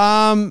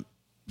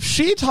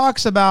 She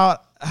talks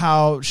about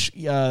how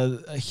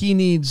he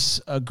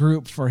needs a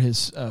group for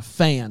his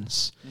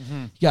fans.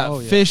 You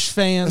got fish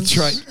fans.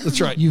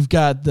 That's right. You've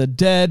got the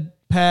Dead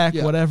Pack,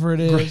 whatever it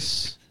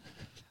is.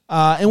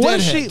 And what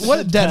does she?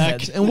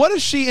 Deadheads? And what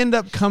does she end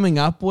up coming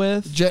up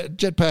with?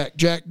 Jetpack,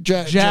 Jack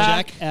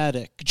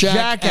Addict.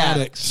 Jack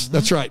Addicts.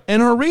 That's right.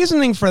 And her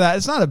reasoning for that,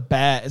 it's not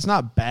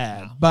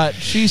bad. But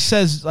she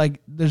says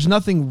like there's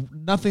nothing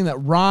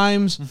that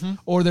rhymes,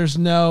 or there's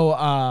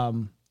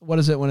no what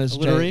is it when it's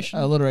alliteration?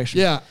 Alliteration.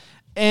 Yeah.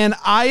 And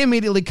I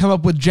immediately come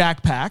up with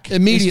Jack Pack.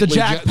 Immediately, it's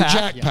the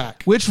Jack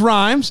Pack, which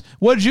rhymes.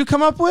 What did you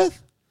come up with?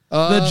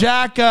 The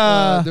Jack.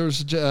 There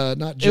was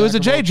not. Jack, it was a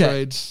JJ.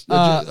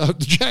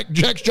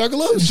 Jack's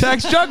Juggalos.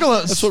 Jack's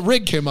Juggalos. That's what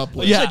Rig came up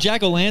with. Yeah,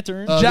 Jack o'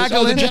 Lantern. The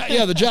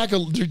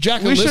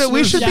Jack we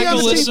should be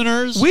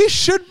listeners. We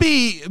should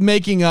be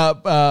making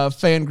up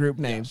fan group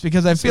names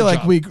because I feel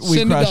like we crushed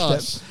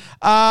it.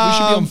 We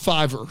should be on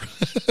Fiverr.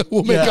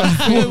 We'll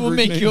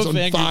make you a on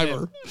fan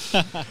Fiverr.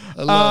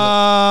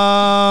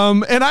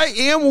 And I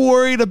am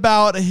worried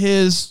about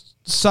his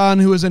son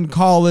who is in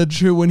college,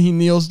 who when he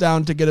kneels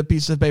down to get a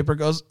piece of paper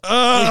goes,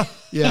 ugh.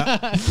 Yeah.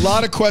 A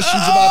lot of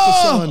questions about the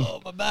son.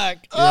 Oh, my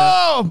back.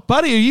 Oh,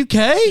 buddy, are you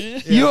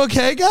okay? You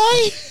okay,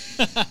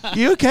 guy?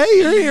 You okay?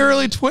 You're in your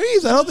early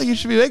 20s. I don't think you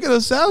should be making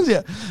those sounds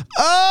yet.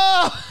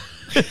 Oh,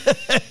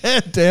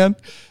 Dan.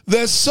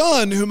 The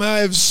son, whom I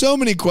have so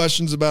many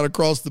questions about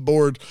across the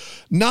board,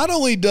 not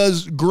only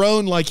does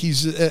groan like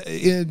he's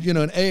an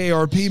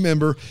AARP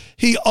member,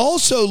 he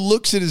also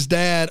looks at his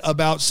dad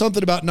about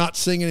something about not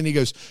singing, and he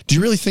goes, do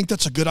you really think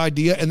that's a good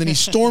idea? And then he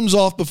storms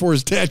off before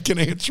his dad can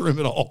answer him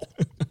at all.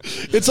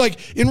 It's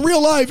like, in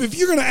real life, if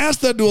you're going to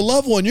ask that to a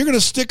loved one, you're going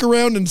to stick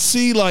around and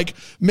see, like,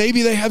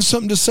 maybe they have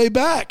something to say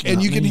back,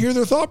 and you can hear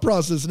their thought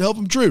process and help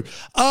them through.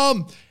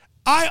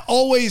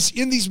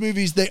 In these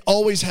movies, they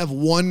always have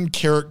one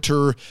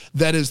character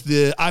that is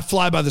I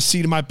fly by the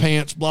seat of my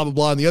pants, blah, blah,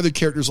 blah. And the other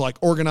character's like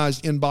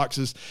organized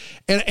inboxes.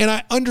 And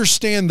I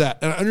understand that.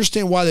 And I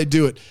understand why they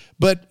do it.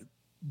 But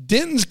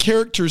Denton's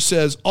character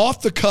says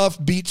off the cuff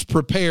beats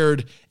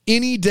prepared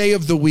any day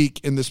of the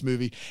week in this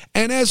movie.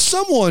 And as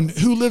someone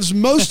who lives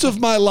most of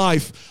my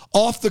life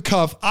off the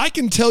cuff, I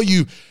can tell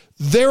you,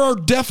 there are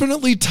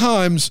definitely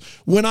times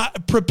when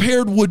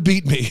prepared would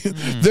beat me.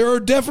 There are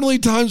definitely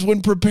times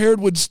when prepared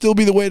would still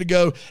be the way to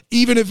go,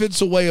 even if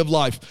it's a way of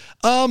life.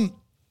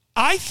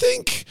 I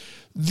think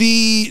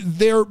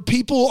their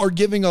people are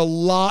giving a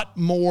lot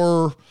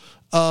more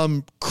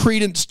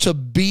credence to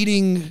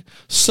beating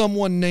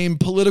someone named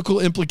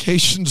Political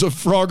Implications of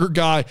Frogger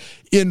Guy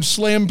in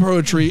slam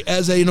poetry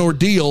as an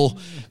ordeal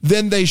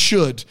than they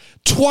should.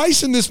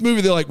 Twice in this movie,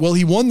 they're like, well,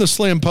 he won the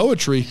slam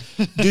poetry.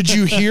 Did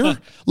you hear?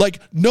 Like,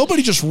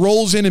 nobody just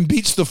rolls in and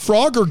beats the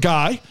Frogger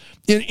Guy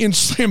in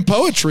slam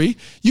poetry.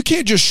 You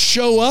can't just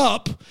show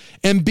up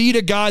and beat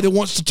a guy that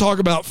wants to talk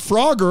about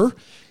Frogger.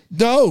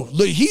 No,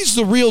 he's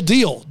the real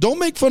deal. Don't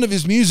make fun of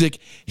his music.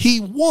 He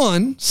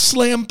won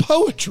slam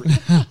poetry.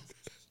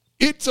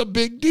 It's a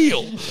big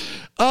deal.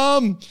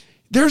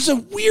 There's a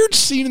weird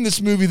scene in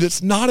this movie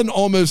that's not an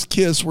almost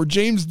kiss where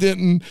James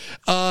Denton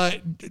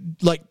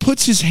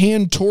puts his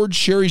hand towards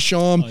Sherry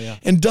Shawm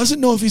and doesn't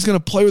know if he's going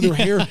to play with her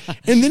hair.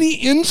 And then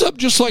he ends up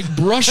just like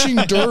brushing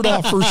dirt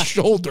off her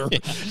shoulder.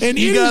 And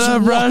you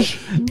gotta brush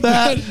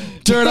that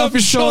dirt off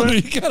your shoulder.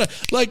 You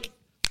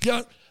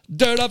gotta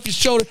dirt off your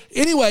shoulder.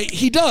 Anyway,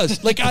 he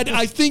does. Like,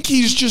 I think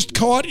he's just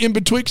caught in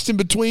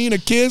between a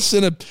kiss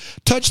and a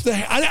touch the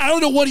hand. I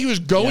don't know what he was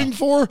going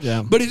for,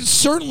 but it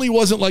certainly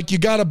wasn't like you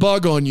got a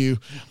bug on you.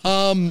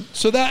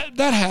 So that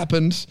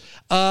happens.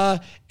 I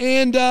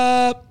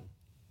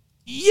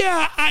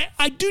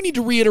do need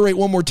to reiterate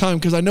one more time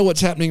because I know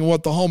what's happening and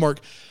what the Hallmark,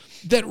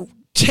 that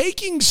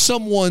taking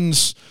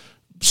someone's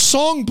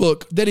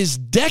songbook that is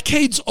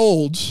decades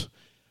old,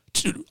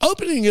 to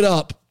opening it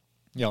up,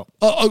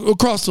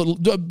 across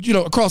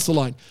the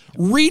line,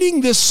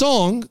 reading this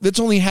song that's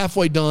only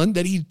halfway done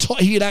that he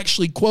had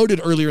actually quoted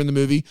earlier in the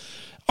movie.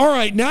 All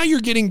right, now you're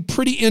getting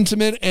pretty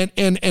intimate and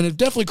it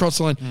definitely crossed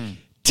the line.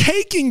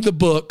 Taking the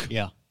book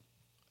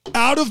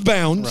out of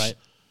bounds,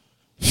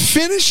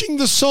 finishing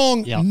the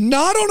song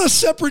not on a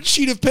separate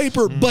sheet of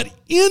paper, but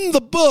in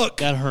the book.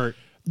 That hurt.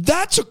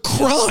 That's a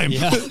crime.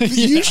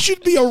 You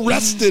should be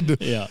arrested.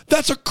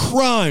 That's a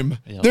crime.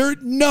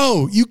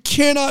 No, you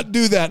cannot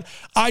do that.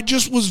 I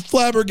just was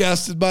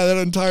flabbergasted by that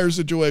entire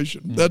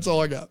situation. That's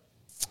all I got.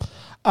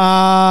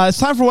 It's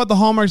time for What the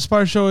Hallmark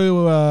Inspired Show.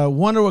 We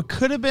wonder what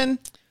could have been,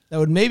 that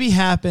would maybe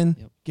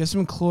happen, give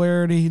some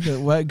clarity to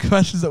what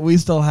questions that we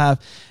still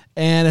have.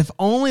 And if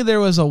only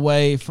there was a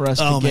way for us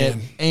to get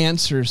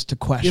answers to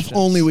questions. If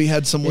only we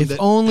had someone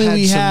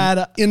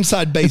had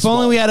inside baseball. If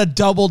only we had a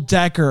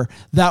double-decker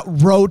that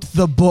wrote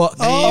the book.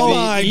 Oh,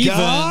 my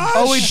gosh.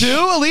 Oh, we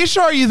do?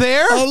 Alicia, are you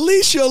there?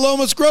 Alicia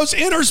Lomas Gross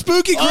in her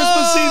spooky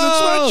Christmas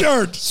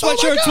season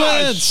sweatshirt.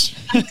 Twins.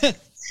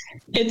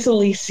 It's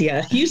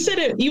Alicia. You said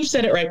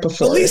it right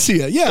before.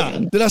 Alicia, yeah.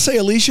 Did I say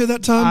Alicia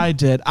that time? I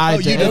did.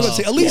 You did. Let's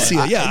say Alicia.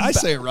 I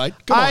say it right.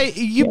 Come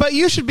on. But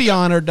you should be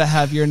honored to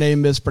have your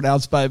name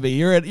mispronounced by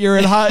me.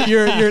 There's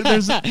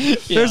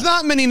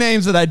not many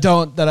names that I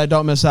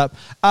don't mess up.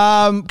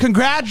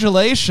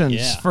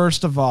 Congratulations,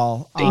 first of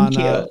all. Thank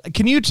you.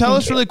 Can you tell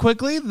us really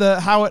quickly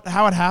how it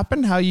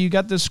happened, how you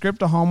got this script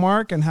to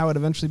Hallmark, and how it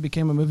eventually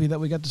became a movie that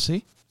we got to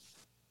see?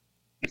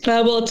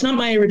 Well, it's not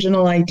my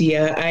original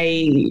idea.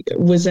 I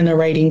was in a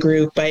writing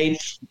group. I've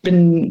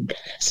been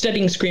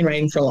studying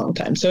screenwriting for a long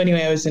time. So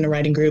anyway, I was in a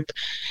writing group.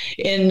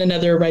 In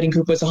another writing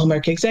group was a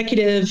Hallmark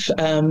executive.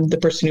 The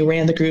person who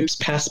ran the groups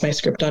passed my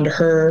script on to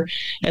her,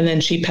 and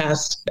then she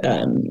passed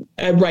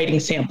writing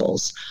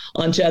samples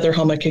on to other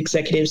Hallmark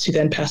executives who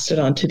then passed it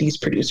on to these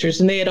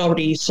producers. And they had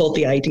already sold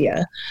the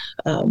idea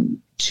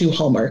to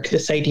Hallmark,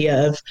 this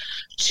idea of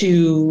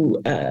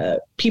two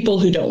people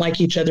who don't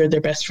like each other,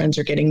 their best friends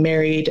are getting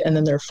married, and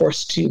then they're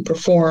forced to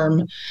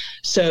perform.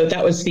 So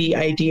that was the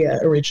idea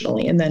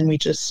originally. And then we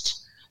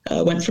just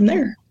went from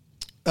there.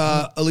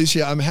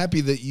 Alicia, I'm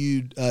happy that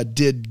you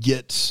did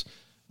get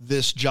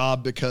this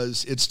job,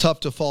 because it's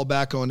tough to fall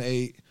back on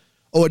a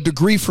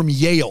degree from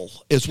Yale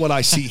is what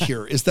I see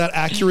here. Is that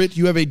accurate?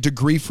 You have a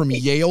degree from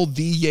Yale,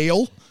 the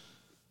Yale?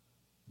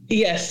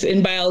 Yes,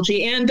 in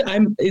biology. And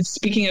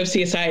speaking of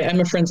CSI,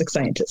 I'm a forensic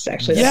scientist,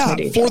 actually. That's my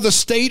day for job. the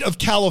state of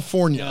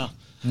California.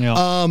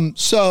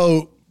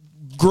 So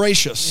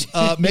gracious.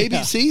 Maybe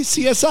see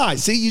CSI.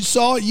 See,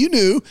 you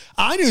knew.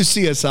 I knew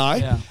CSI.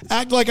 Yeah.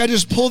 Act like I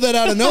just pulled that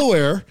out of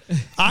nowhere.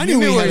 I knew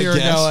where you were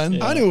going.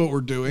 Yeah. I knew what we're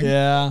doing.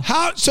 Yeah.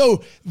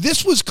 So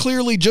this was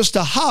clearly just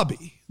a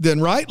hobby then,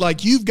 right?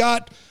 Like, you've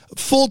got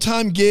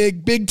full-time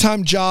gig,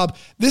 big-time job.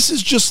 This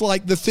is just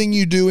like the thing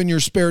you do in your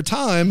spare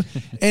time,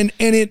 and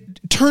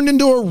it turned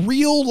into a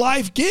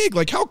real-life gig.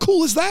 Like, how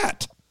cool is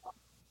that?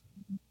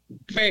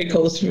 Very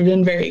cool. It's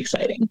been very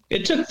exciting.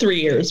 It took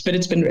 3 years, but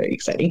it's been very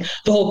exciting.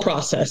 The whole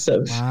process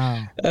of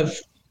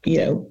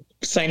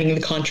signing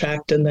the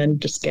contract and then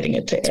just getting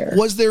it to air.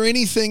 Was there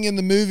anything in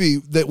the movie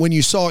that when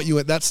you saw it, you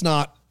went, that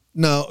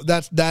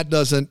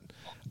doesn't,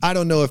 I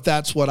don't know if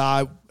that's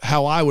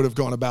how I would have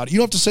gone about it. You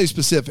don't have to say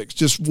specifics.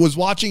 Just was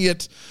watching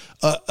it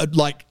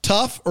like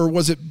tough, or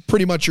was it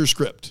pretty much your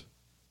script?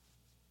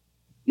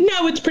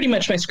 No, it's pretty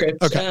much my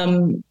script.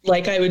 Okay.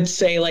 Like I would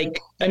say,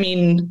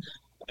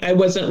 I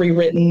wasn't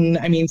rewritten.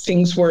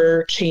 Things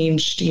were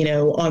changed,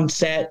 on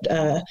set.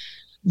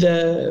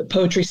 the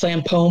Poetry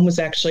Slam poem was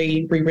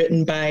actually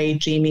rewritten by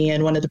Jamie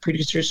and one of the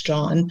producers,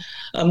 John,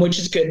 which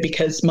is good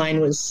because mine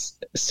was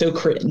so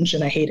cringe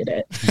and I hated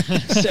it.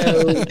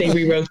 So they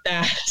rewrote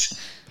that.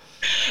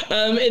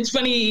 It's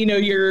funny, you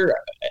know,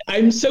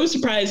 I'm so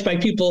surprised by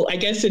people. I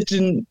guess it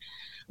didn't,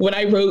 when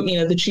I wrote, you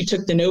know, that she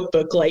took the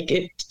notebook, like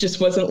it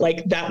just wasn't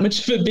like that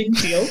much of a big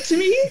deal to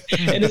me.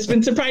 And it's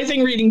been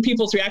surprising reading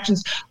people's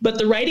reactions. But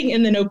the writing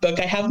in the notebook,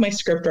 I have my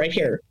script right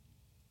here.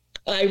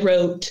 I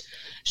wrote,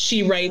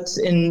 she writes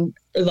in,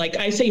 like,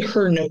 I say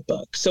her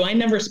notebook. So I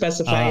never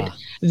specified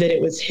that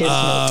it was his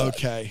notebook.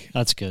 Okay.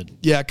 That's good.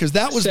 Yeah, because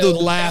that was the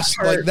last,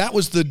 that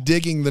was the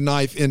digging the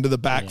knife into the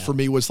back for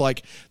me, was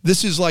like,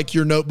 this is like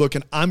your notebook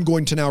and I'm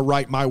going to now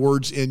write my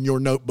words in your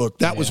notebook.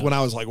 That was when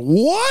I was like,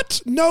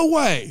 what? No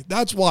way.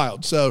 That's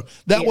wild. So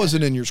that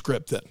wasn't in your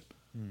script then.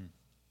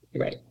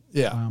 Right.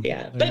 Yeah. Wow.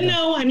 Yeah. But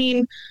no, I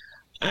mean,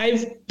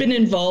 I've been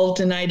involved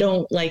and I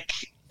don't like,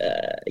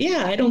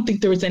 I don't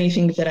think there was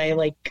anything that I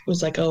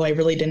was like, oh, I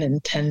really didn't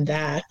intend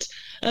that.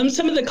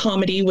 Some of the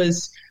comedy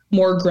was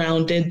more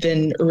grounded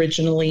than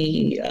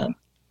originally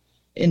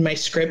in my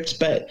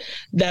script, but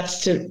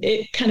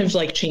it kind of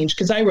like changed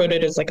because I wrote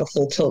it as like a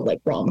full tilt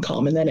like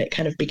rom-com, and then it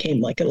kind of became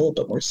like a little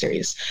bit more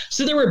serious.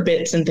 So there were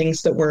bits and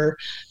things that were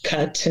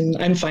cut, and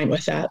I'm fine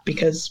with that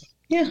because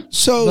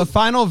So the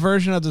final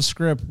version of the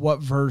script, what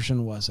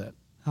version was it?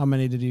 How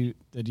many did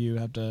you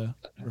have to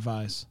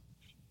revise?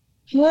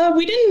 Well,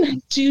 we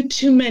didn't do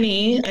too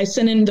many. I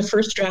sent in the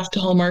first draft to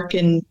Hallmark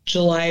in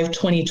July of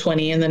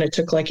 2020, and then it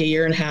took like a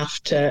year and a half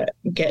to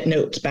get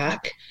notes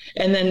back.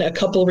 And then a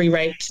couple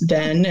rewrites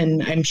then,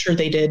 and I'm sure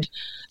they did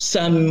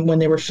some when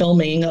they were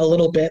filming a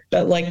little bit.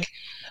 But like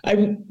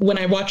when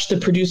I watched the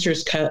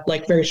producer's cut,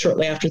 like very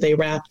shortly after they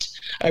wrapped,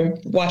 I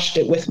watched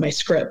it with my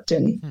script,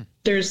 and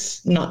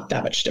there's not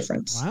that much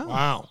difference.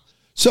 Wow.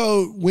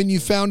 So when you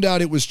found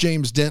out it was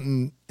James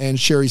Denton and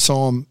Sherry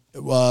saw him,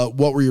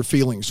 what were your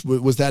feelings?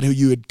 Was that who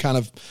you had kind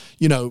of,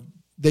 you know,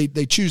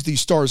 they choose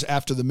these stars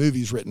after the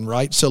movie's written,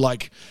 right? So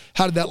like,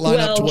 how did that line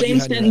up to what James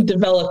you had Denton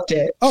developed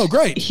it. Oh,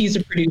 great. He's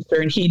a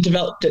producer and he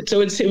developed it.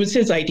 So it was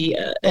his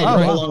idea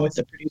along with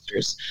the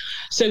producers.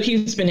 So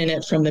he's been in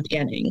it from the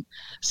beginning.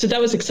 So that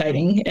was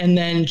exciting. And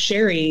then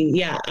Sherry,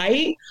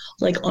 I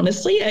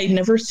honestly, I'd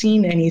never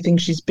seen anything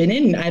she's been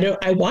in.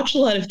 I watch a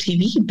lot of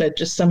TV, but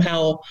just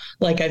somehow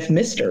like I've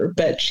missed her.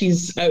 But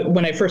she's,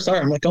 when I first saw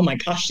her, I'm like, oh my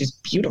gosh, she's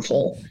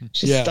beautiful.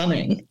 She's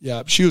stunning.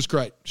 Yeah, she was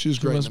great. She was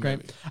great.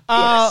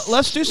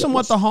 Let's do some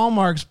What the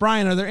Hallmarks.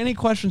 Brian, are there any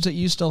questions that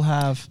you still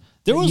have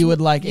that you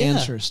would like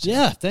answers to?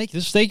 Yeah, thank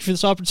you for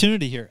this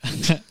opportunity here.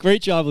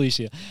 Great job,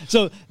 Alicia.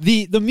 So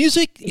the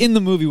music in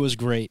the movie was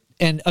great,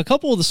 and a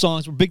couple of the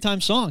songs were big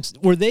time songs.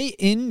 Were they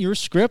in your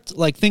script?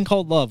 Like Thing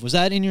Called Love, was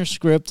that in your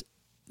script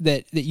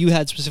that you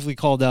had specifically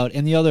called out,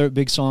 and the other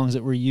big songs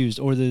that were used,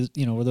 or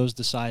were those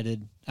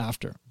decided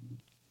after?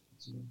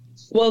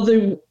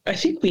 Well, I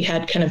think we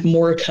had kind of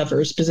more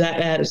covers, because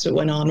as it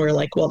went on, we were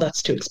like, well,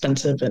 that's too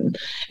expensive. And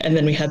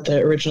then we had the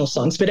original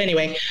songs. But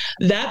anyway,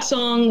 that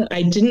song,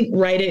 I didn't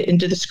write it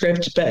into the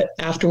script, but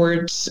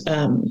afterwards,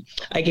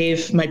 I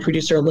gave my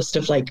producer a list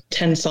of like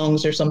 10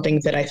 songs or something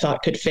that I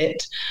thought could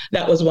fit.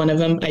 That was one of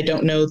them. I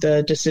don't know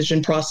the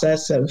decision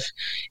process of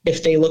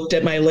if they looked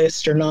at my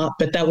list or not,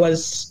 but that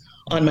was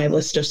on my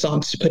list of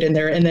songs to put in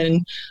there. And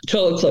then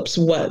Total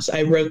Eclipse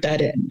I wrote that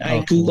in.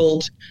 I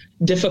Googled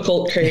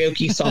difficult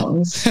karaoke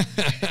songs,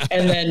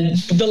 and then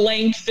the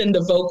length and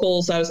the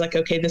vocals, I was like,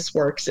 okay, this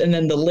works. And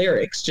then the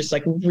lyrics just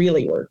like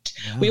really worked.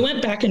 We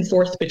went back and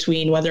forth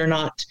between whether or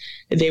not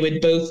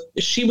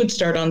she would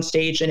start on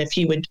stage and if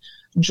he would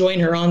join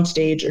her on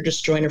stage or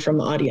just join her from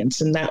the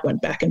audience, and that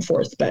went back and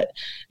forth. But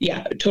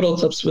yeah, Total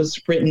Eclipse was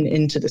written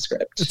into the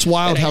script. It's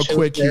wild how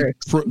quick you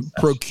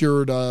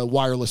procured a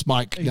wireless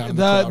mic down in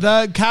the crowd.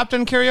 The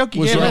Captain Karaoke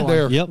was right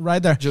there. Yep.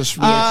 Right there. Just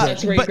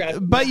really quick.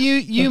 But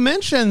you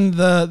mentioned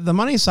the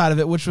money side of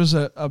it, which was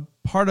a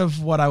part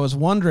of what I was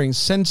wondering,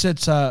 since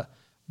it's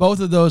both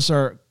of those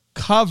are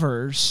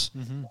covers,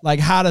 like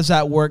how does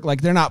that work?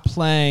 Like they're not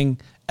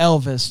playing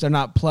Elvis, they're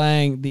not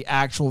playing the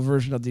actual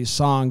version of these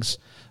songs,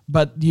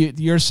 but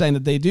you're saying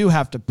that they do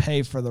have to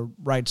pay for the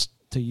rights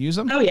to use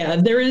them? Oh yeah,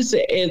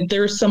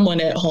 there's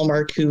someone at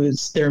Hallmark who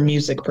is their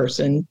music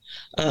person.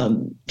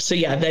 So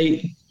yeah,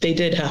 they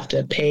did have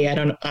to pay.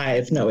 I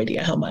have no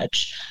idea how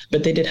much,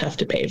 but they did have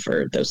to pay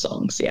for those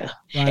songs. Yeah.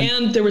 Right.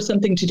 And there was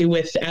something to do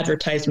with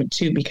advertisement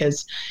too,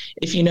 because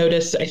if you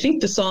notice, I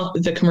think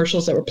the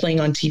commercials that were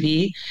playing on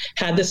TV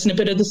had the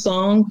snippet of the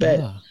song, but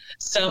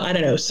so I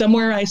don't know,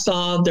 somewhere I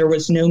saw there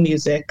was no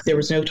music, there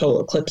was no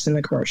Total Eclipse in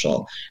the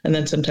commercial. And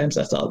then sometimes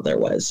that's all there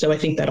was. So I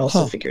think that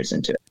also figures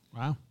into it.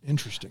 Wow.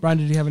 Interesting. Brian,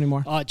 did you have any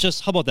more?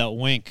 Just how about that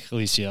wink,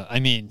 Alicia?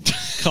 I mean,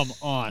 come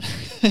on.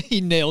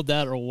 He nailed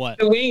that or what?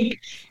 The wink.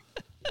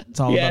 It's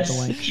all about the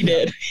wink. He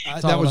did.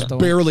 That was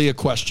barely a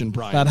question,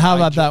 Brian. But how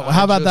about that?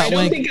 How about that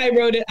wink?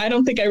 I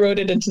don't think I wrote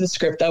it into the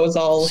script. That was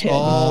all him.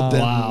 All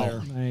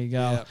there. There you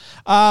go. Yeah.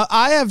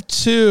 I have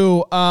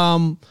two.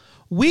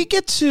 We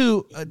get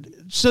to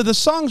so the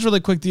songs really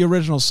quick. The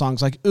original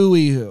songs like "Ooh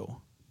Ee Hoo."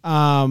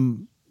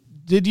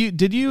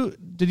 did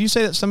you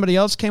say that somebody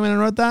else came in and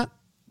wrote that?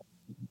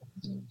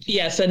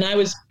 Yes, and I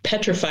was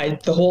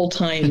petrified the whole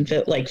time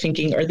that like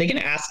thinking, are they going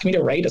to ask me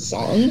to write a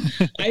song?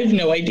 I have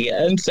no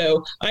idea. And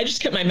so I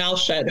just kept my mouth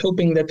shut,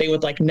 hoping that they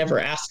would like never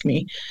ask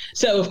me.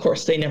 So of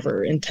course they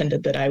never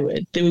intended that I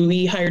would.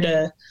 We hired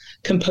a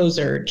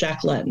composer,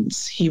 Jack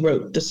Lenz. He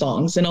wrote the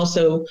songs, and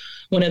also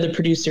one of the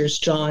producers,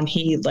 John,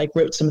 he like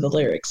wrote some of the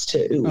lyrics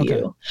to Ooh Okay.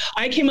 You.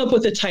 I came up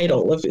with the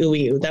title of Ooh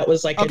You. That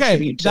was like a Okay,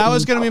 tribute to that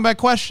was Ooh going to be Bop. my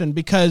question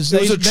because It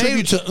was a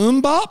tribute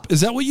to Bop.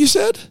 Is that what you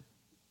said?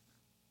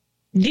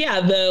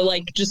 Yeah, the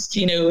like just,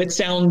 it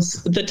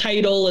sounds, the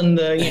title and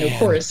the,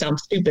 chorus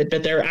sounds stupid,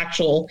 but they're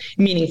actual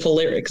meaningful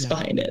lyrics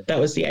behind it. That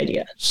was the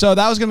idea. So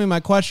that was going to be my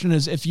question: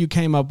 is if you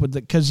came up with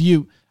it, because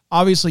you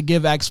obviously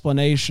give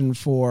explanation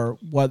for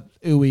what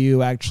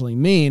 "ooey-oo" actually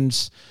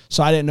means.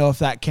 So I didn't know if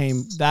that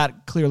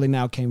clearly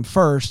now came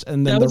first,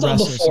 and then That was the all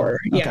rest before,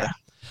 is, yeah.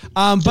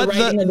 But The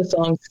writing of the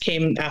songs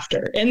came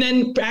after. And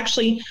then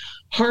actually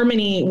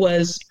Harmony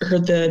was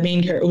the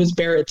main character. It was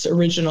Barrett's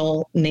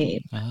original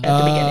name at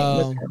the beginning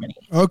was Harmony.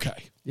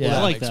 Okay. Yeah, Well,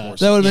 I like makes that. more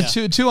that would have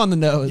been two on the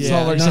nose.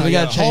 Hallmark said we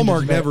got to change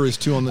Hallmark it a bit. never is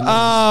 2 on the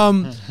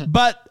nose.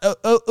 But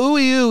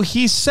Ooey-oo,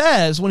 he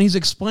says when he's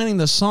explaining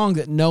the song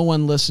that no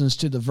one listens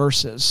to the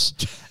verses.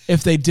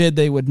 If they did,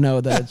 they would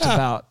know that it's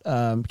about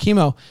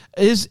chemo.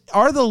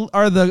 Are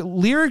the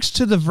lyrics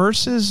to the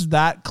verses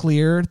that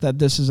clear that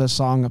this is a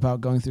song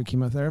about going through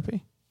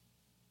chemotherapy?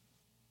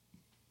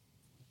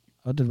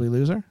 Oh, did we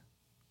lose her?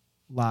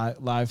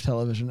 Live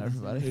television,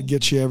 everybody. It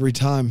gets you every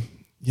time,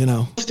 I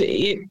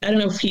don't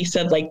know if he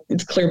said like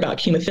it's clear about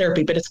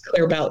chemotherapy, but it's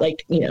clear about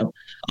like,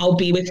 I'll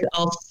be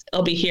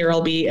here,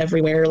 I'll be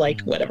everywhere, like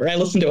whatever. I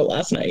listened to it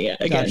last night. Yeah,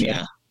 again, Gotcha.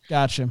 yeah.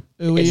 Gotcha.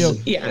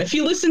 Ooey-oo. Yeah, if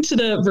you listen to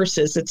the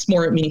verses, it's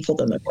more meaningful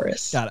than the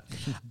chorus. Got it.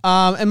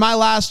 And my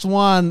last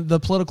one, the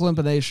political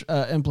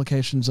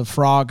implications of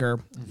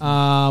Frogger.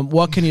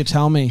 What can you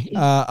tell me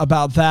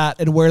about that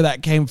and where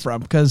that came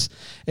from? Because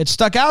it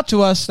stuck out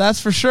to us,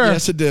 that's for sure.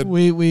 Yes, it did.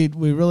 We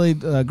really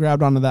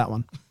grabbed onto that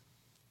one.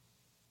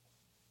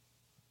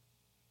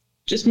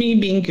 Just me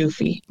being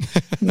goofy.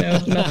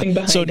 No, nothing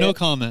behind So it. no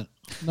comment.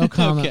 No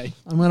comment. Okay.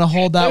 I'm going to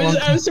hold that one.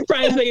 I was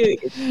surprised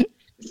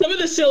some of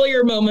the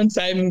sillier moments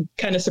I'm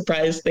kind of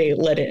surprised they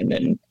let in.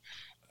 And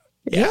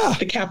Yeah.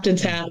 the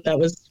captain's hat, that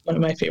was one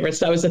of my favorites.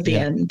 That was at the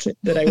end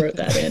that I wrote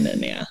that in,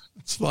 and yeah.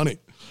 It's funny.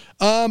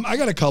 I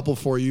got a couple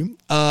for you.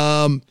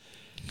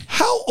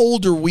 How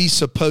old are we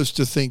supposed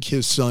to think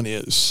his son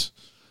is?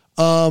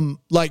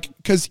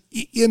 Because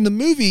in the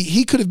movie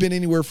he could have been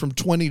anywhere from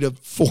 20 to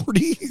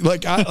 40.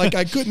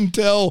 I couldn't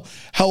tell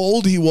how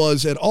old he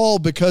was at all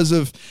because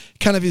of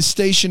kind of his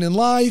station in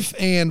life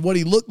and what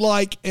he looked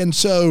like, and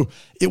so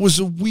it was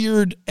a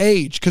weird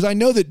age. Because I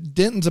know that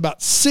Denton's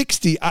about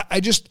 60. I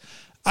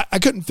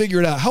couldn't figure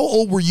it out. How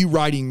old were you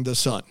writing the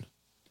son?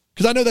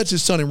 Because I know that's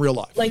his son in real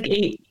life. Like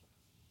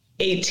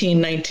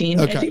 18, 19.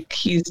 Okay. I think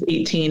he's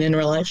 18 in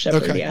real life,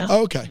 Shepard, Okay. yeah.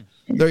 Okay.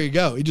 There you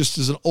go. He just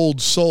is an old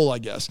soul, I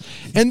guess.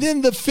 And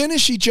then the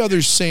finish each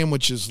other's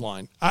sandwiches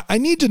line. I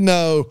need to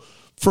know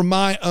for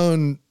my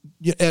own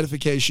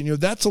edification,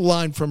 that's a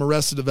line from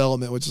Arrested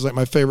Development, which is like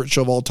my favorite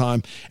show of all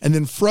time. And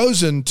then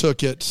Frozen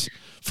took it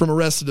from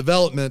Arrested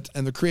Development,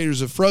 and the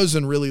creators of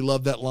Frozen really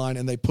loved that line,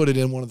 and they put it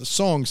in one of the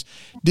songs.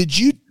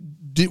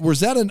 Was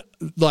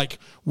that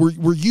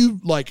were you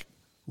like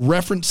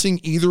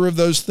referencing either of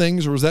those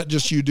things, or was that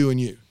just you doing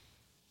you?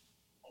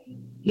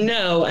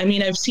 No, I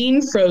mean, I've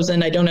seen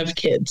Frozen. I don't have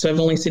kids, so I've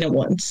only seen it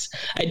once.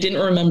 I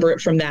didn't remember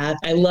it from that.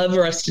 I love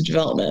Arrested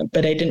Development,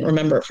 but I didn't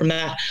remember it from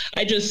that.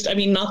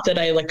 Not that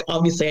I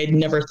obviously I'd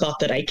never thought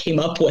that I came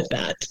up with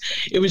that.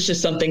 It was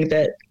just something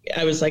that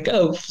I was like,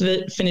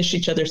 finish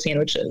each other's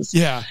sandwiches.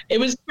 Yeah. It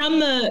was from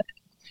so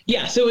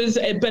it was,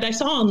 but I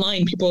saw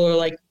online people were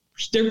like,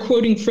 they're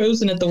quoting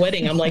Frozen at the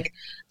wedding. I'm like,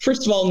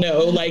 first of all,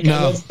 no,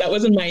 that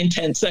wasn't my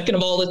intent. Second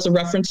of all, it's a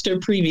reference to a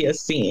previous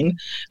scene,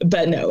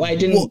 but no, I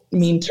didn't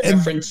mean to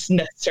reference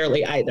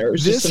necessarily either. It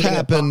was This just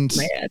happened.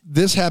 my head.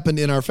 This happened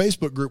in our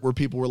Facebook group where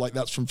people were like,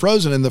 "That's from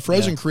Frozen," and the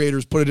Frozen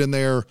creators put it in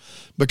there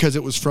because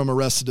it was from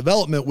Arrested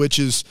Development, which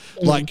is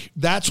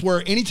that's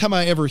where anytime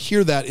I ever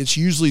hear that, it's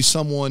usually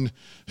someone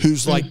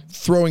who's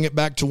throwing it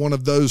back to one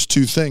of those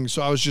two things.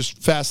 So I was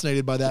just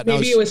fascinated by that.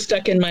 Maybe it was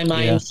stuck in my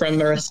mind from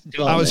Arrested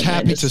Development. I was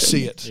happy to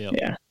see it.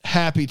 Yeah.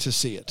 Happy to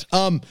see it.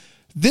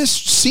 This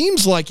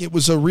seems like it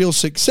was a real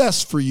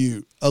success for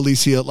you,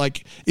 Alicia.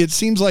 Like, it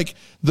seems like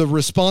the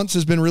response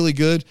has been really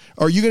good.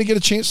 Are you going to get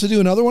a chance to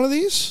do another one of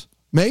these?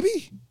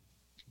 Maybe?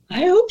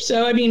 I hope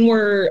so. I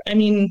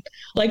mean,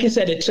 like I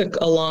said, it took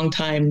a long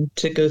time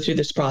to go through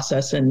this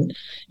process, and,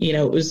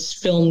 it was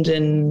filmed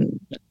in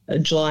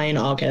July and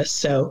August.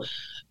 So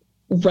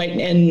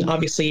and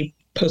obviously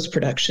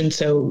post-production.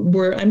 So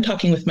I'm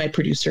talking with my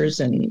producers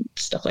and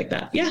stuff like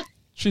that. Yeah.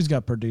 She's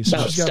got producers.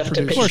 About She's got stuff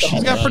to pitch producers. to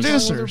She's got Hallmark.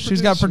 producers.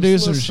 She's got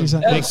producers. She's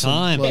Big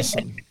time.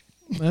 Listen.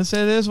 It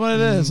is what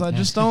it is. I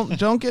just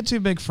don't get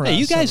too big for us. Hey,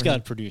 you guys over got here.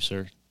 a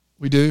producer.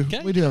 We do.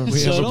 Okay. We do have a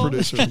We have So a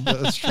producer.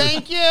 That's true.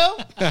 Thank you.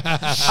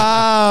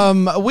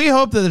 We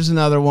hope that there's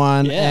another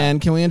one. Yeah. And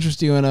can we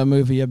interest you in a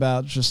movie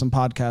about just some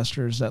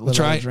podcasters that live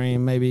That's out right. a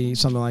dream? Maybe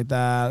something like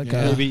that.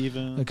 Yeah. Maybe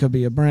even It could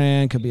be a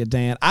Brand, could be a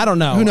Dan. I don't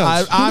know. Who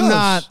knows? I'm Who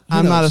not. knows? Who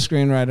I'm not a knows?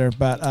 screenwriter,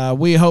 but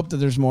we hope that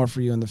there's more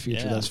for you in the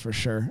future. Yeah. That's for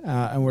sure.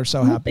 And we're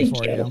so happy Thank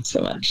for you you.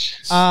 so much.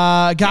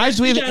 Guys,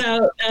 we Shout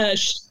have. out,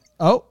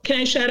 can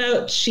I shout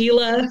out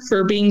Sheila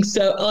for being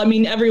so, I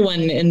mean,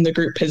 everyone in the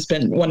group has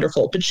been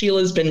wonderful, but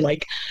Sheila's been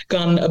like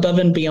gone above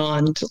and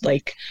beyond,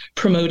 like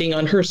promoting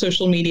on her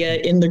social media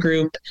in the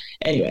group.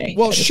 Anyway.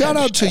 Well, I just shout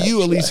had out to you,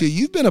 Sheila. Alicia.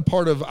 You've been a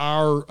part of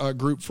our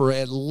group for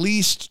at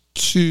least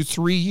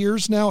 2-3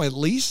 years now, at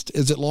least.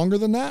 Is it longer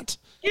than that?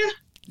 Yeah.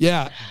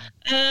 Yeah.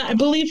 I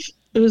believe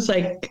it was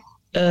like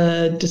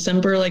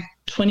December, like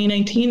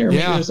 2019, or maybe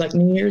Yeah. it was like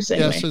New Year's.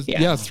 Anyway,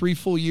 yeah, 3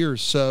 full years.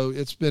 So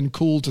it's been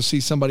cool to see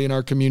somebody in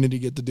our community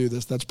get to do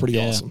this. That's pretty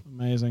awesome.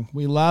 Amazing.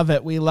 We love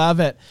it. We love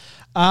it.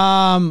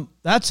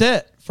 That's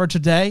it for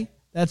today.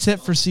 That's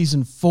it for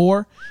season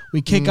 4.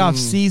 We kick off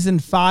season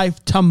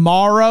 5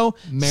 tomorrow,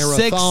 Marathon.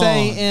 6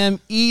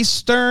 a.m.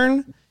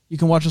 Eastern. You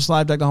can watch us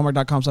live,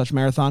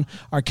 deckthehallmark.com/marathon.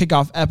 Our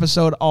kickoff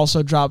episode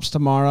also drops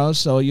tomorrow,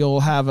 so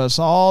you'll have us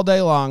all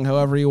day long,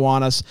 however you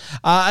want us.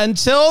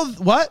 Until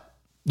what?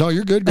 No,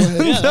 you're good. Go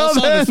ahead. Yeah, Until that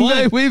sounded then, fun.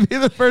 may we be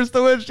the first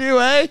to wish you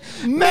a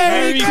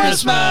Merry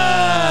Christmas!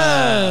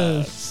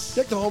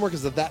 Deck the Hallmark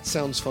is the That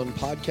Sounds Fun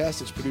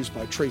podcast. It's produced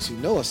by Tracy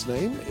Noah's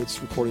name.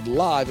 It's recorded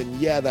live in,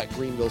 that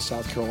Greenville,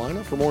 South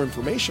Carolina. For more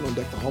information on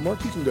Deck the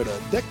Hallmark, you can go to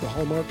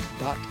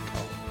deckthehallmark.com.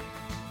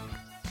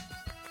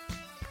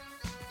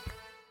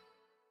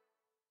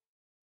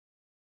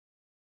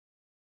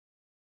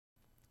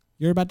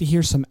 You're about to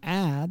hear some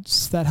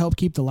ads that help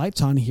keep the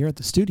lights on here at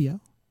the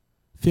studio.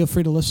 Feel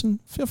free to listen.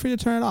 Feel free to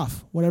turn it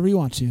off, whatever you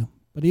want to.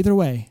 But either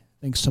way,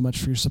 thanks so much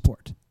for your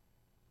support.